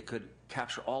potentially it could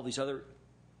capture all these other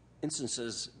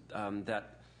instances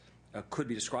that could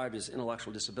be described as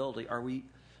intellectual disability, are we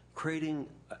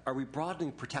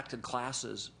broadening protected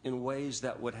classes in ways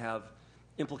that would have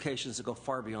implications that go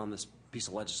far beyond this piece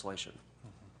of legislation?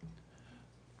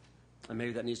 And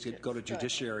maybe that needs to go to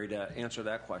judiciary to answer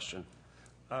that question.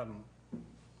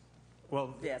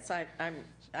 Well, yes,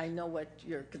 I know what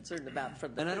you're concerned about for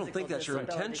the and I don't think that's your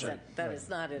intention. That is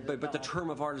not it. But the term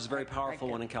of art is a very powerful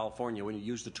one in California when you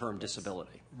use the term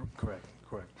disability. Correct.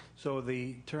 So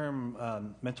the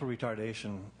term mental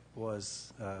retardation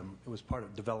was it was part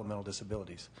of developmental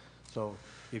disabilities. So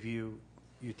if you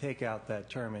take out that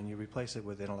term and you replace it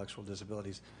with intellectual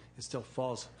disabilities, it still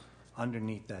falls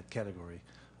underneath that category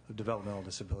of developmental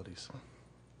disabilities.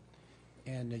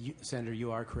 And Senator,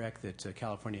 you are correct that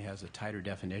California has a tighter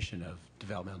definition of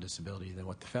developmental disability than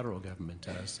what the federal government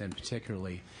does, and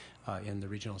particularly in the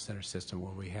regional center system,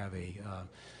 where we have a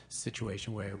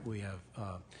situation where we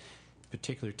have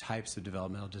particular types of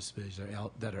developmental disabilities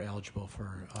that are eligible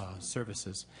for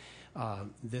services.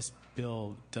 This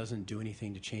bill doesn't do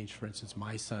anything to change, for instance,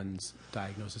 my son's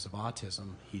diagnosis of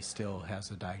autism. He still has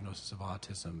a diagnosis of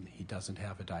autism. He doesn't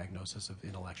have a diagnosis of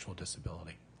intellectual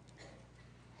disability.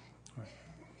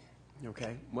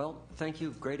 Okay. Well, thank you.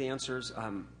 Great answers.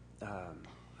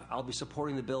 I'll be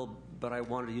supporting the bill, but I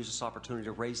wanted to use this opportunity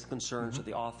to raise the concerns that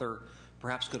the author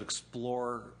perhaps could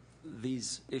explore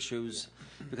these issues,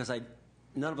 because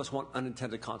none of us want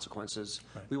unintended consequences.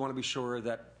 Right. We want to be sure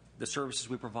that the services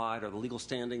we provide or the legal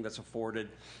standing that's afforded,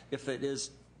 if it is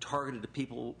targeted to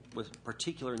people with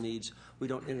particular needs, we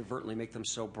don't inadvertently make them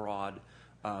so broad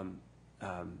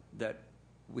that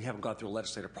we haven't gone through a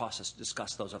legislative process to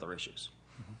discuss those other issues.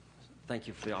 Thank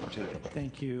you for the opportunity.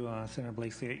 Thank you, Senator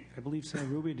Blakeslee. I believe Senator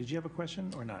Rubio, did you have a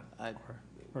question or not?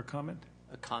 Or a comment?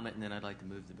 A comment, and then I'd like to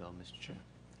move the bill, Mr.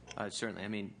 Chair. Certainly. I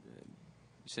mean,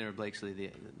 Senator Blakeslee,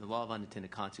 the law of unintended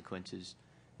consequences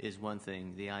is one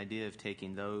thing. The idea of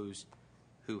taking those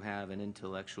who have an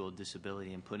intellectual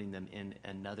disability and putting them in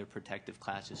another protective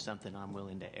class is something I'm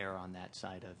willing to err on that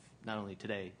side of, not only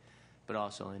today, but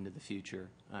also into the future.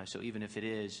 So even if it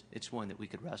is, it's one that we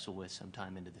could wrestle with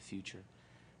sometime into the future.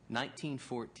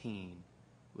 1914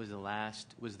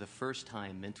 was the first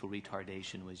time mental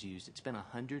retardation was used. It's been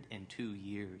 102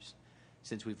 years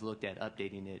since we've looked at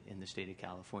updating it in the state of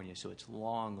California, so it's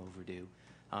long overdue.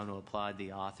 I want to applaud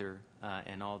the author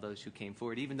and all those who came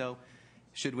forward. Even though,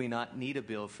 should we not need a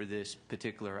bill for this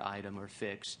particular item or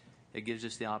fix, it gives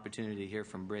us the opportunity to hear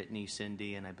from Brittany,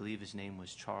 Cindy, and I believe his name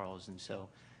was Charles, and so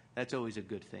that's always a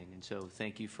good thing. And so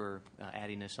thank you for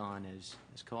adding us on as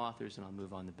co-authors, and I'll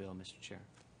move on the bill, Mr. Chair.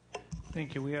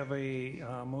 Thank you. We have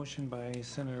a motion by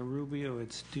Senator Rubio.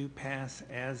 It's due pass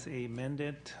as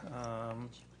amended.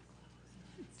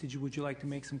 Would you like to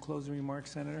make some closing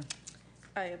remarks, Senator?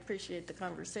 I appreciate the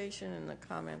conversation and the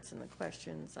comments and the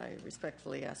questions. I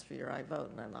respectfully ask for your aye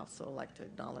vote, and I'd also like to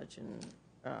acknowledge and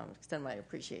extend my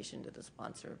appreciation to the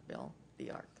sponsor of Bill,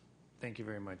 the ARC. Thank you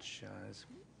very much. As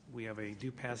We have a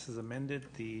do pass as amended.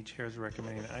 The chair is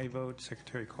recommending an aye vote.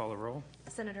 Secretary, call the roll.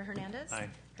 Senator Hernandez? Aye.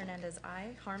 Hernandez,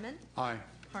 aye. Harmon? Aye.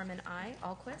 Harmon, aye.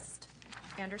 Alquist?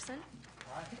 Anderson?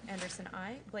 Aye. Anderson,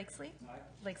 aye. Blakesley? Aye.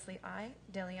 Blakesley, aye.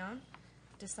 DeLeon?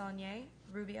 DeSaulnier?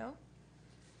 Rubio?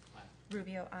 Aye.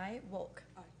 Rubio, aye. Wolk?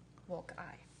 Aye. Wolk,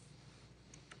 aye.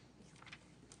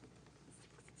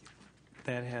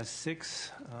 That has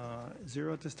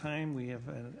 6-0 at this time. We have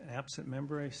an absent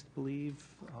member, I believe,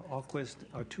 Alquist,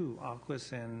 or two,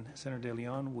 Alquist and Senator De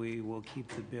Leon. We will keep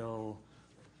the bill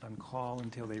on call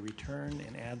until they return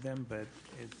and add them, but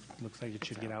it looks like it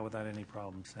should get out without any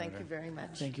problems, Senator. Thank you very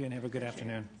much. Thank you, and have a good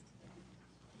afternoon.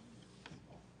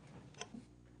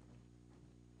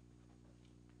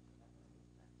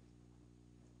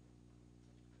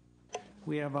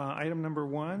 We have item number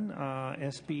 1,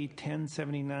 SB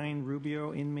 1079,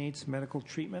 Rubio Inmates Medical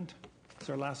Treatment. It's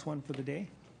our last one for the day.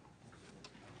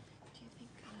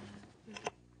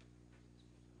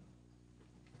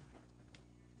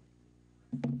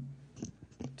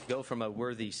 To go from a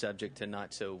worthy subject to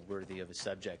not so worthy of a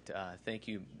subject, thank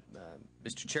you,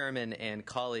 Mr. Chairman and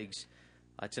colleagues.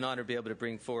 It's an honor to be able to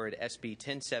bring forward SB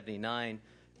 1079,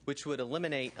 which would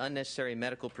eliminate unnecessary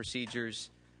medical procedures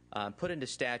put into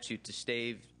statute to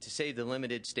save the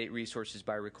limited state resources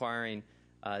by requiring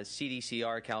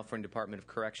CDCR, California Department of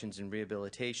Corrections and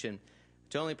Rehabilitation,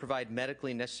 to only provide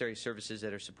medically necessary services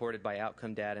that are supported by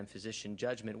outcome data and physician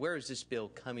judgment. Where is this bill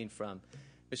coming from?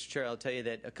 Mr. Chair, I'll tell you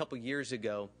that a couple years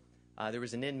ago, there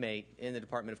was an inmate in the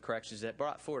Department of Corrections that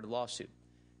brought forward a lawsuit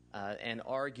and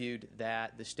argued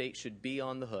that the state should be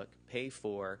on the hook, pay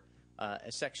for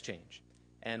a sex change.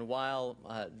 And while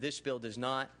this bill does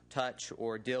not touch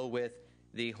or deal with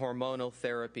the hormonal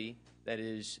therapy that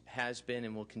has been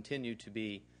and will continue to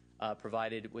be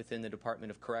provided within the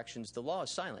Department of Corrections, the law is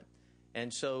silent.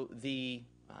 And so the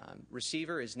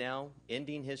receiver is now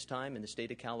ending his time, and the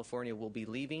state of California will be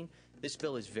leaving. This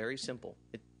bill is very simple.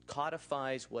 It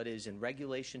codifies what is in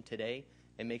regulation today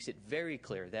and makes it very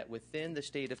clear that within the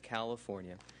state of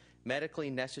California,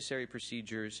 medically necessary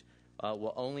procedures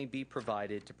will only be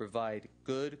provided to provide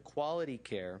good quality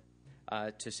care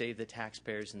to save the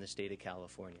taxpayers in the state of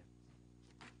California.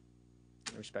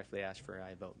 I respectfully ask for an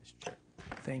aye vote, Mr. Chair.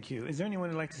 Thank you. Is there anyone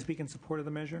who would like to speak in support of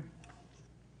the measure?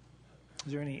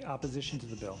 Is there any opposition to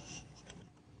the bill?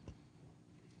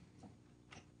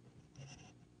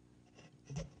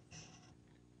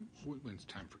 When's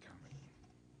time for comment?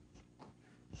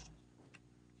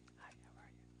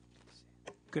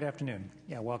 Good afternoon.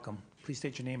 Yeah, welcome. Please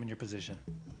state your name and your position.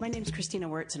 My name is Christina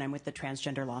Wirtz, and I'm with the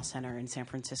Transgender Law Center in San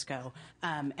Francisco,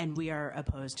 and we are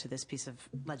opposed to this piece of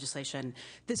legislation.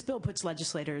 This bill puts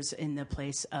legislators in the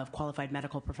place of qualified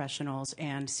medical professionals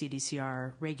and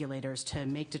CDCR regulators to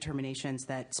make determinations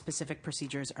that specific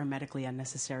procedures are medically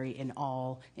unnecessary in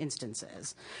all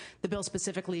instances. The bill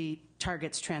specifically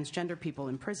targets transgender people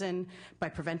in prison by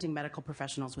preventing medical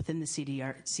professionals within the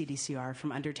CDCR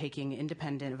from undertaking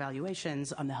independent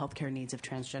evaluations on the healthcare needs of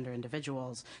transgender individuals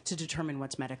to determine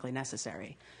what's medically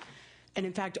necessary. And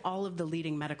in fact, all of the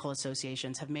leading medical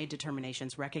associations have made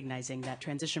determinations recognizing that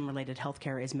transition-related health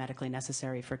care is medically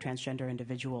necessary for transgender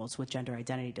individuals with gender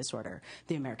identity disorder.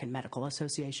 The American Medical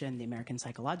Association, the American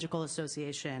Psychological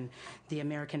Association, the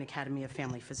American Academy of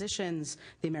Family Physicians,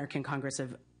 the American Congress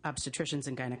of Obstetricians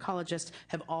and Gynecologists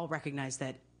have all recognized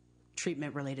that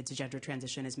treatment related to gender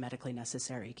transition is medically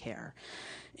necessary care.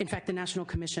 In fact, the National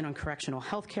Commission on Correctional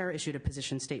Health Care issued a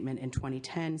position statement in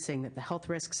 2010 saying that the health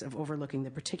risks of overlooking the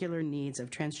particular needs of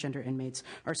transgender inmates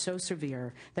are so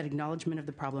severe that acknowledgement of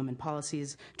the problem and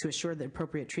policies to assure the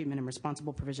appropriate treatment and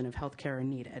responsible provision of health care are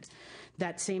needed.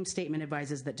 That same statement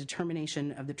advises that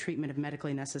determination of the treatment of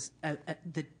medically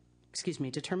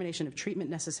determination of treatment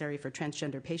necessary for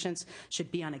transgender patients should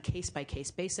be on a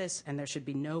case-by-case basis, and there should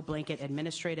be no blanket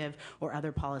administrative or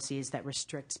other policies that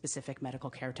restrict specific medical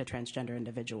care to transgender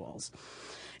individuals.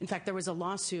 In fact, there was a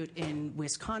lawsuit in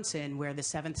Wisconsin where the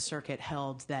Seventh Circuit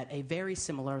held that a very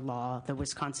similar law, the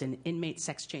Wisconsin Inmate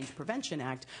Sex Change Prevention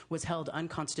Act, was held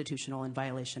unconstitutional in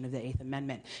violation of the Eighth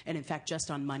Amendment. And in fact, just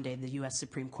on Monday, the U.S.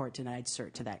 Supreme Court denied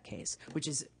cert to that case, which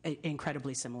is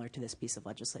incredibly similar to this piece of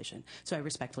legislation. So I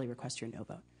respectfully request your no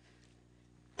vote.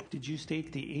 Did you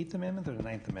state the Eighth Amendment or the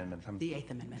Ninth Amendment? The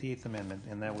Eighth Amendment. The Eighth Amendment,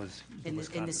 and that was in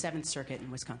the Seventh Circuit in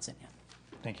Wisconsin, yeah.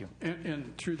 Thank you.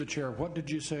 And through the chair, what did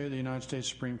you say the United States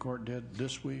Supreme Court did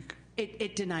this week?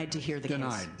 It denied to hear the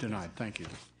case. Denied. Thank you.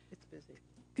 It's busy.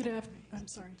 Good afternoon. I'm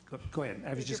sorry. Go ahead.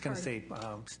 I was just going to say,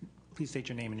 please state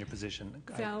your name and your position.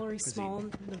 Valerie Small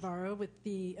Navarro with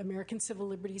the American Civil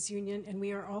Liberties Union, and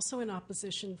we are also in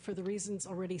opposition for the reasons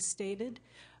already stated.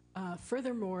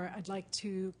 Furthermore, I'd like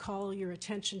to call your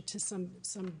attention to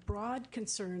some broad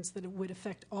concerns that would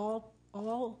affect all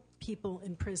people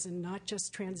in prison, not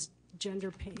just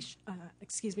transgender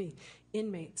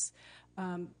inmates.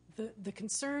 The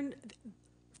concern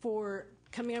for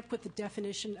coming up with the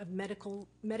definition of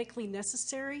medically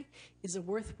necessary is a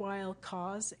worthwhile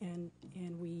cause, and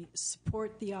we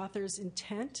support the author's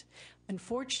intent.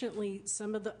 Unfortunately,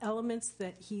 some of the elements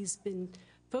that he's been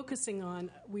focusing on,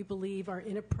 we believe, are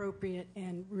inappropriate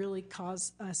and really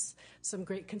cause us some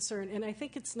great concern. And I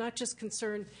think it's not just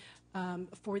concern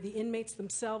for the inmates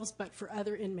themselves, but for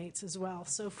other inmates as well.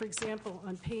 So, for example,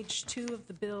 on page 2 of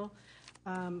the bill,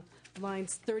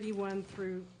 lines 31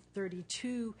 through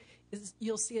 32,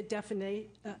 you'll see a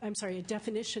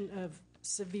definition of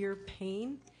severe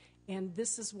pain, and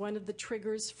this is one of the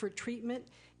triggers for treatment.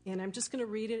 And I'm just going to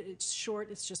read it. It's short.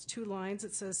 It's just 2 lines.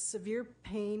 It says, severe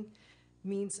pain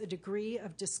means a degree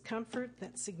of discomfort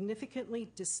that significantly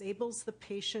disables the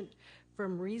patient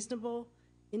from reasonable,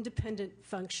 independent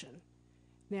function.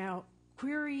 Now,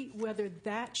 query whether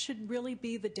that should really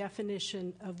be the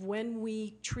definition of when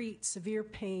we treat severe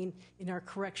pain in our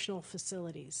correctional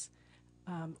facilities.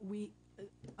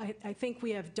 I think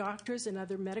we have doctors and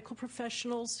other medical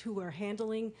professionals who are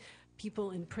handling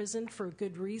people in prison for a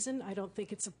good reason. I don't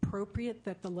think it's appropriate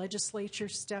that the legislature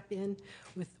step in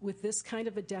with this kind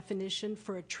of a definition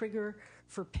for a trigger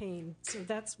for pain. So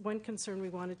that's one concern we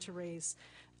wanted to raise.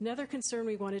 Another concern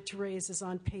we wanted to raise is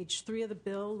on page 3 of the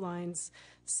bill, lines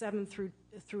 7 through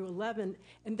 11,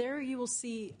 and there you will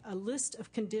see a list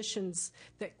of conditions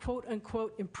that, quote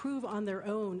unquote, improve on their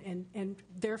own and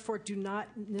therefore do not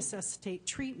necessitate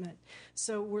treatment.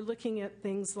 So we're looking at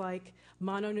things like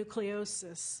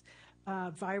mononucleosis,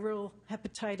 viral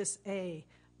hepatitis A,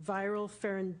 viral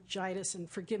pharyngitis, and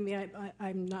forgive me,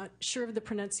 I'm not sure of the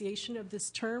pronunciation of this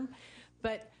term,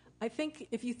 but I think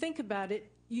if you think about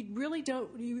it, you really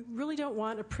don't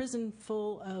want a prison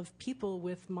full of people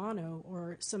with mono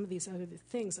or some of these other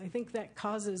things. I think that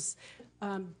causes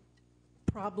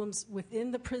problems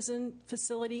within the prison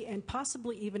facility and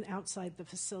possibly even outside the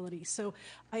facility. So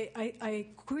I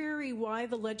query why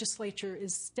the legislature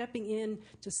is stepping in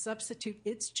to substitute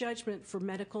its judgment for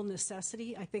medical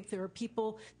necessity. I think there are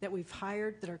people that we've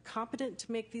hired that are competent to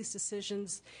make these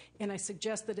decisions, and I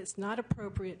suggest that it's not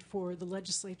appropriate for the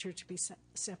legislature to be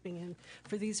stepping in.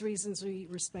 For these reasons, we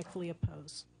respectfully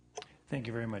oppose. Thank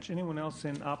you very much. Anyone else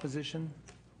in opposition?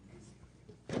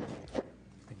 I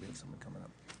think we have someone coming up.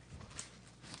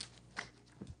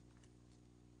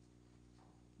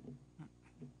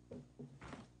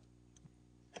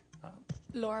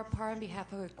 Laura Parr on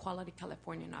behalf of Equality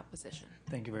California in opposition.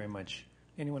 Thank you very much.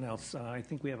 Anyone else? I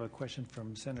think we have a question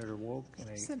from Senator Wolk.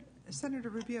 Senator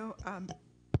Rubio,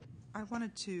 I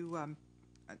wanted to,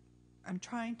 I'm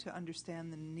trying to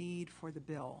understand the need for the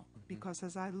bill, because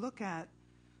as I look at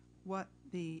what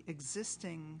the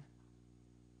existing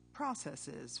process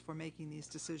is for making these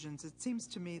decisions, it seems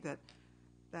to me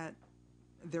that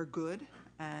they're good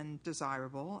and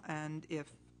desirable, and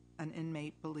if an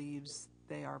inmate believes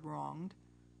they are wronged,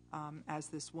 as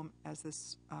this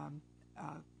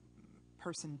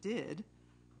person did,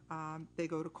 they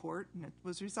go to court and it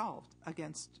was resolved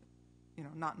against,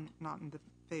 not in the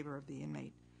favor of the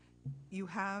inmate. You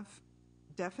have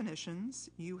definitions.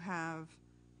 You have,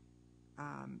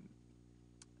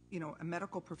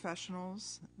 medical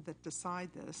professionals that decide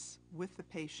this with the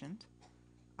patient.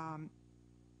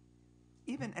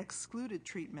 Even excluded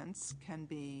treatments can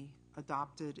be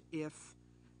adopted if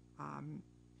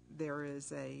there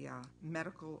is a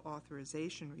medical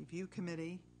authorization review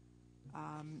committee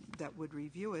that would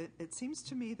review it. It seems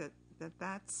to me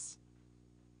that's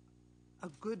a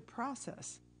good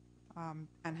process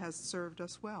and has served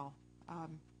us well.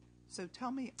 So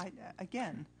tell me,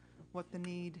 again, what the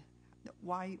need,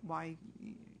 why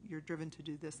you're driven to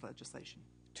do this legislation.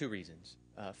 2 reasons.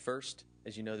 First,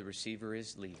 as you know, the receiver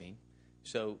is leaving,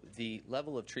 so the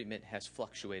level of treatment has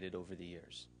fluctuated over the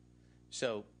years.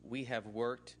 So we have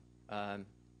worked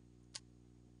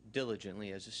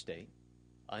diligently as a state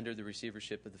under the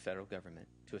receivership of the federal government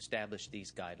to establish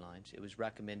these guidelines. It was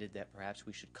recommended that perhaps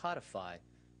we should codify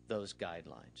those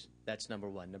guidelines. That's number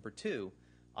one. Number two,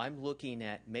 I'm looking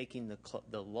at making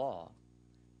the law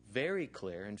very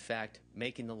clear, in fact,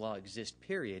 making the law exist,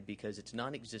 period, because it's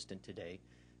non-existent today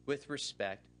with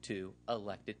respect to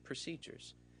elected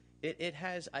procedures. It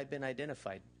has, I've been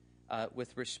identified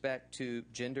with respect to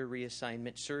gender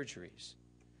reassignment surgeries.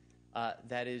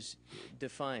 That is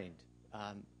defined.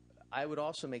 I would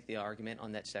also make the argument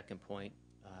on that second point,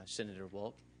 Senator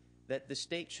Wolk, that the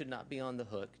state should not be on the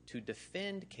hook to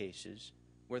defend cases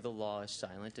where the law is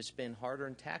silent to spend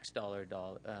hard-earned tax dollars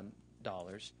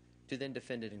to then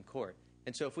defend it in court.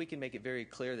 And so if we can make it very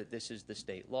clear that this is the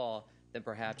state law, then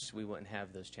perhaps we wouldn't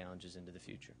have those challenges into the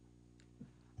future.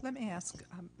 Let me ask,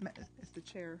 if the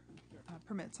chair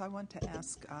permits, I want to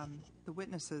ask the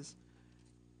witnesses,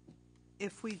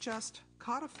 if we just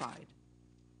codified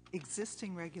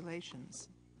existing regulations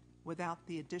without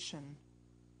the addition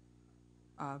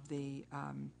of the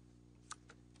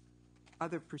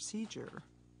other procedure,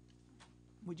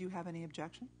 would you have any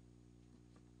objection?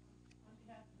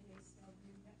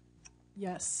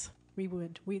 Yes, we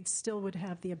would. We still would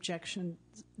have the objections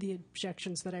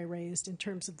that I raised in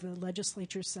terms of the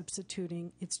legislature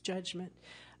substituting its judgment.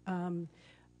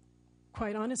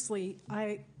 Quite honestly,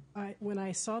 when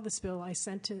I saw this bill, I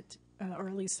sent it, or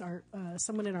at least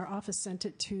someone in our office sent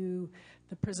it to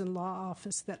the prison law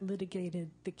office that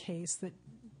litigated the case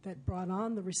that brought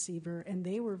on the receiver, and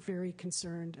they were very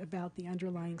concerned about the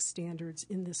underlying standards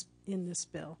in this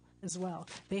bill as well.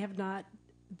 They have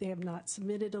not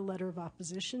submitted a letter of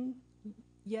opposition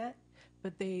yet,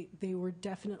 but they were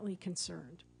definitely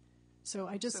concerned. So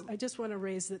I just want to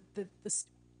raise that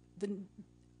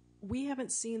we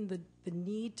haven't seen the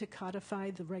need to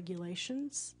codify the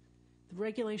regulations. The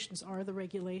regulations are the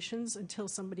regulations until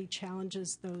somebody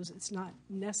challenges those. It's not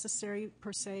necessary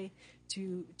per se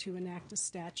to enact a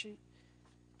statute,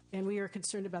 and we are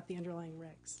concerned about the underlying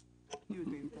regs. You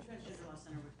agree with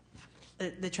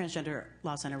that? The Transgender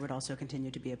Law Center would also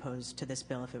continue to be opposed to this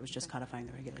bill if it was just codifying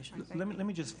the regulations. Let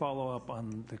me just follow up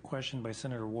on the question by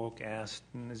Senator Wolk asked.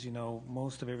 And as you know,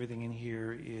 most of everything in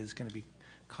here is going to be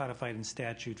codified in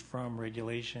statute from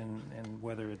regulation, and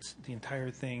whether it's the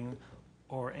entire thing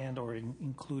or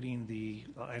including the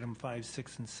item 5,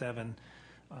 6, and 7,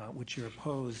 which you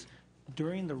oppose.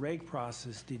 During the reg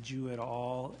process, did you at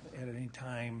all at any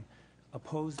time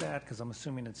oppose that? Because I'm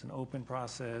assuming it's an open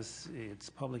process, it's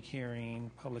public hearing,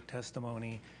 public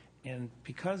testimony, and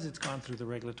because it's gone through the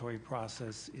regulatory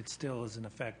process, it still is in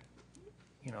effect,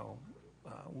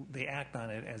 they act on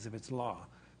it as if it's law.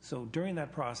 So during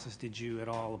that process, did you at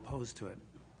all oppose to it?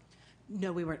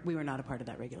 No, we were not a part of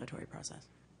that regulatory process.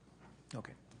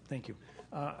 Okay, thank you.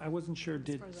 I wasn't sure,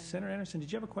 Senator Anderson,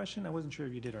 did you have a question? I wasn't sure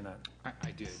if you did or not.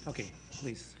 I did. Okay,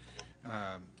 please.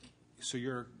 So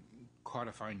you're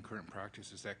codifying current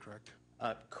practice, is that correct?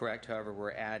 Correct. However,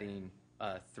 we're adding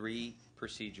 3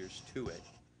 procedures to it.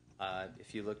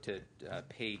 If you looked at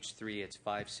page 3, it's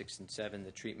 5, 6, and 7,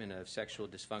 the treatment of sexual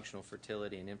dysfunctional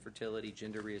fertility and infertility,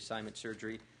 gender reassignment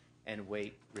surgery, and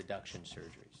weight reduction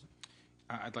surgeries.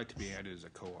 I'd like to be added as a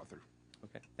co-author.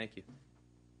 Okay, thank you.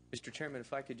 Mr. Chairman,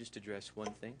 if I could just address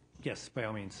one thing. Yes, by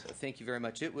all means. Thank you very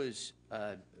much. It was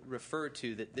referred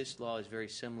to that this law is very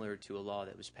similar to a law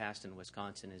that was passed in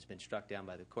Wisconsin and has been struck down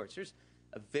by the courts. There's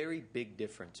a very big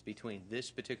difference between this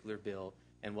particular bill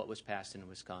and what was passed in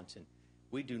Wisconsin.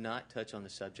 We do not touch on the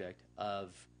subject of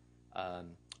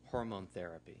hormone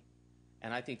therapy.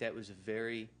 And I think that was a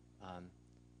very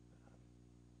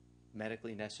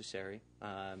medically necessary,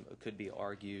 could be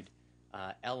argued,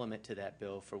 element to that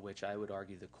bill for which I would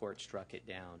argue the court struck it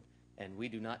down. And we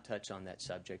do not touch on that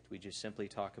subject. We just simply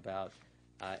talk about,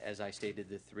 as I stated,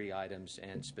 the 3 items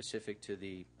and specific to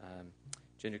the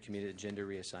gender community, gender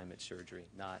reassignment surgery,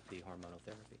 not the hormonal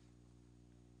therapy.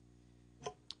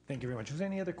 Thank you very much. Was there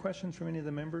any other questions from any of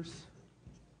the members?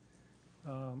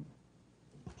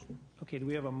 Okay, do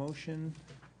we have a motion?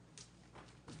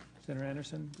 Senator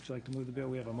Anderson, would you like to move the bill?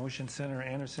 We have a motion. Senator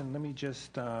Anderson, let me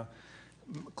just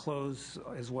close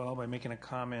as well by making a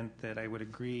comment that I would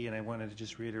agree, and I wanted to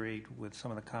just reiterate with some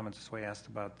of the comments. That's why I asked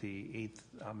about the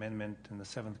 8th Amendment in the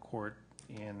 7th Court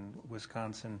in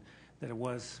Wisconsin, that it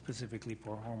was specifically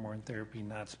for hormone therapy,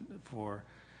 not for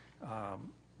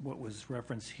what was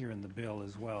referenced here in the bill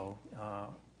as well.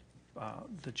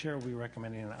 The chair will be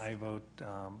recommending an aye vote.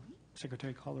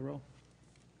 Secretary, call the roll.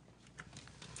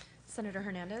 Senator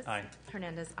Hernandez? Aye.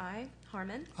 Hernandez, aye.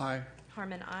 Harmon? Aye.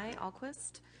 Harmon, aye.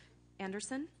 Alquist?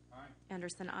 Anderson? Aye.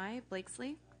 Anderson, aye.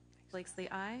 Blakesley? Blakesley,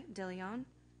 aye. DeLeon?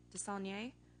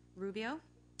 DeSaulnier? Rubio?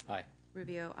 Aye.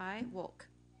 Rubio, aye. Wolk?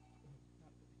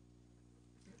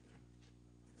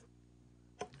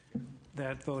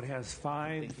 That vote has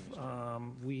 5.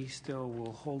 We still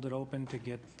will hold it open to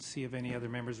see if any other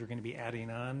members are going to be adding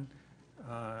on.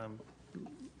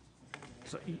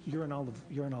 So you're on all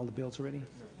the bills already?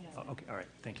 Oh, okay, all right,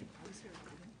 thank you.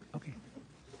 Okay.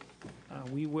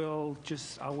 We will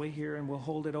I'll wait here and we'll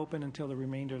hold it open until the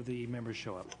remainder of the members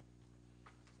show up.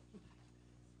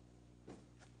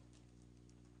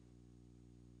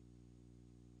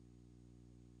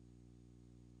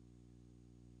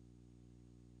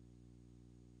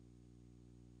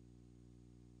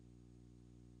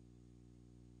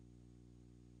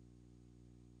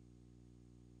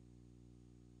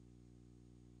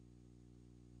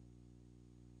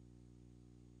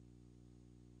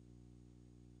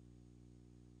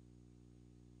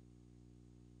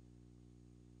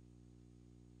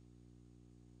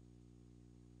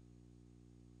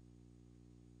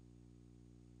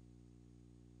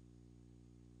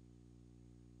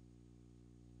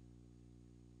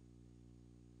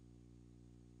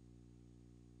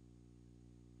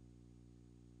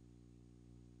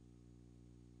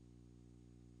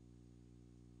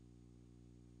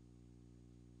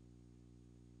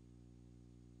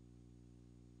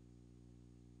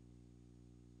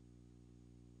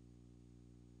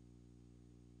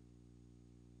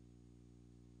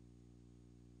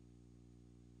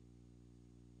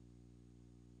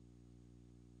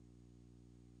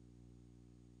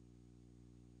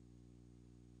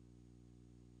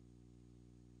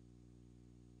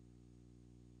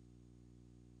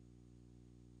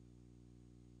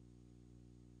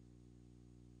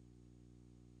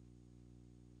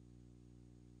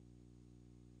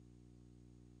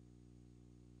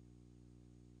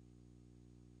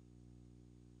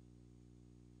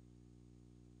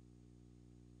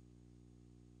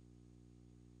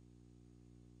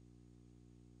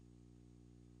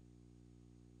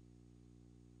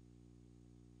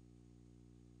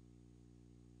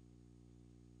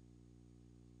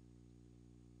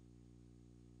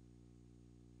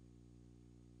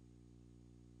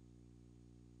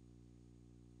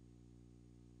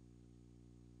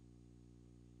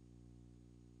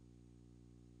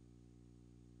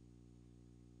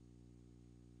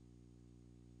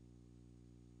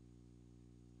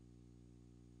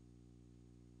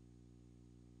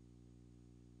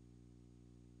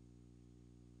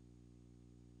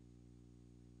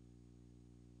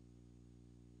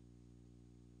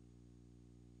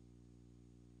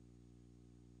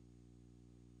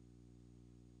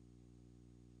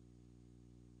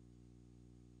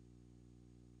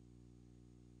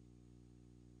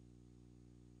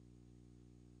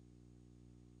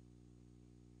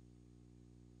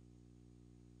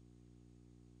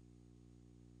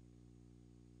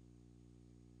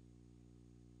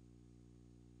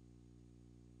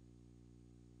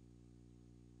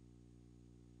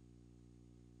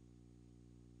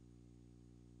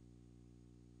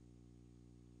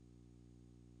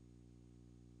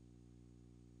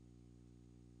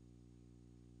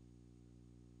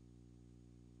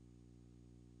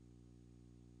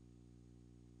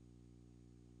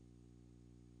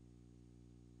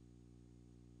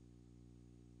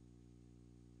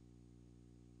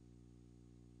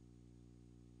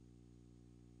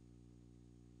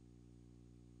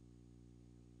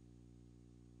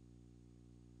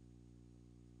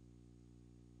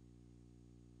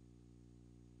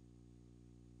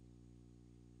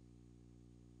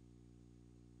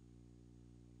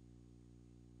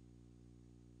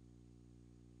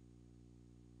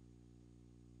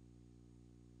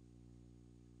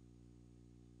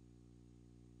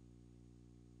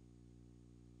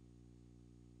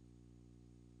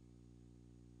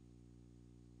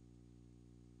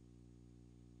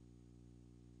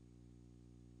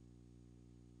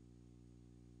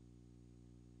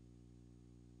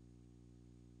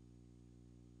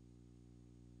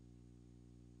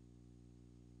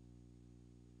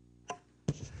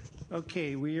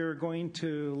 Okay, we are going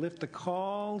to lift the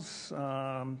calls.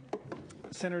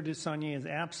 Senator DeSaulnier is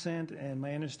absent, and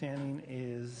my understanding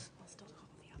is...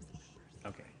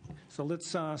 Okay. So let's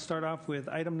start off with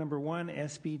item number 1,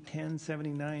 SB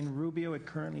 1079 Rubio. It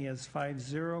currently has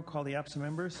 5-0. Call the absent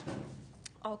members.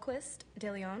 Alquist,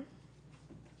 De Leon.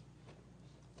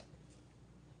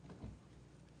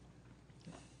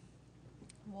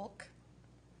 Wolk.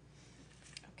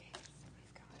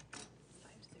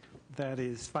 That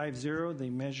is 5-0. The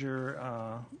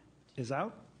measure is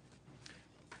out.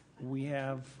 We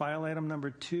have file item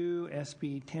number 2,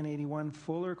 SB 1081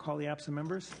 Fuller. Call the absent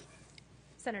members.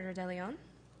 Senator De Leon.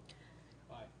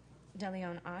 Aye. De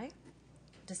Leon, aye.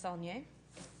 DeSaulnier.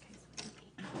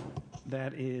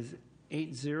 That is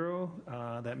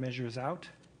 8-0. That measure is out.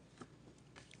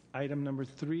 Item number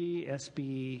 3,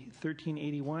 SB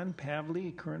 1381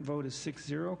 Pavley. Current vote is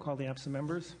 6-0. Call the absent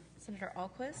members. Senator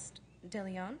Alquist. De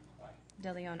Leon.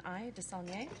 De Leon, aye.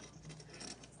 DeSaulnier.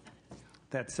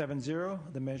 That's 7-0.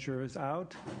 The measure is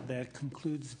out. That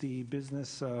concludes the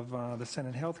business of the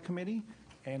Senate Health Committee,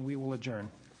 and we will adjourn.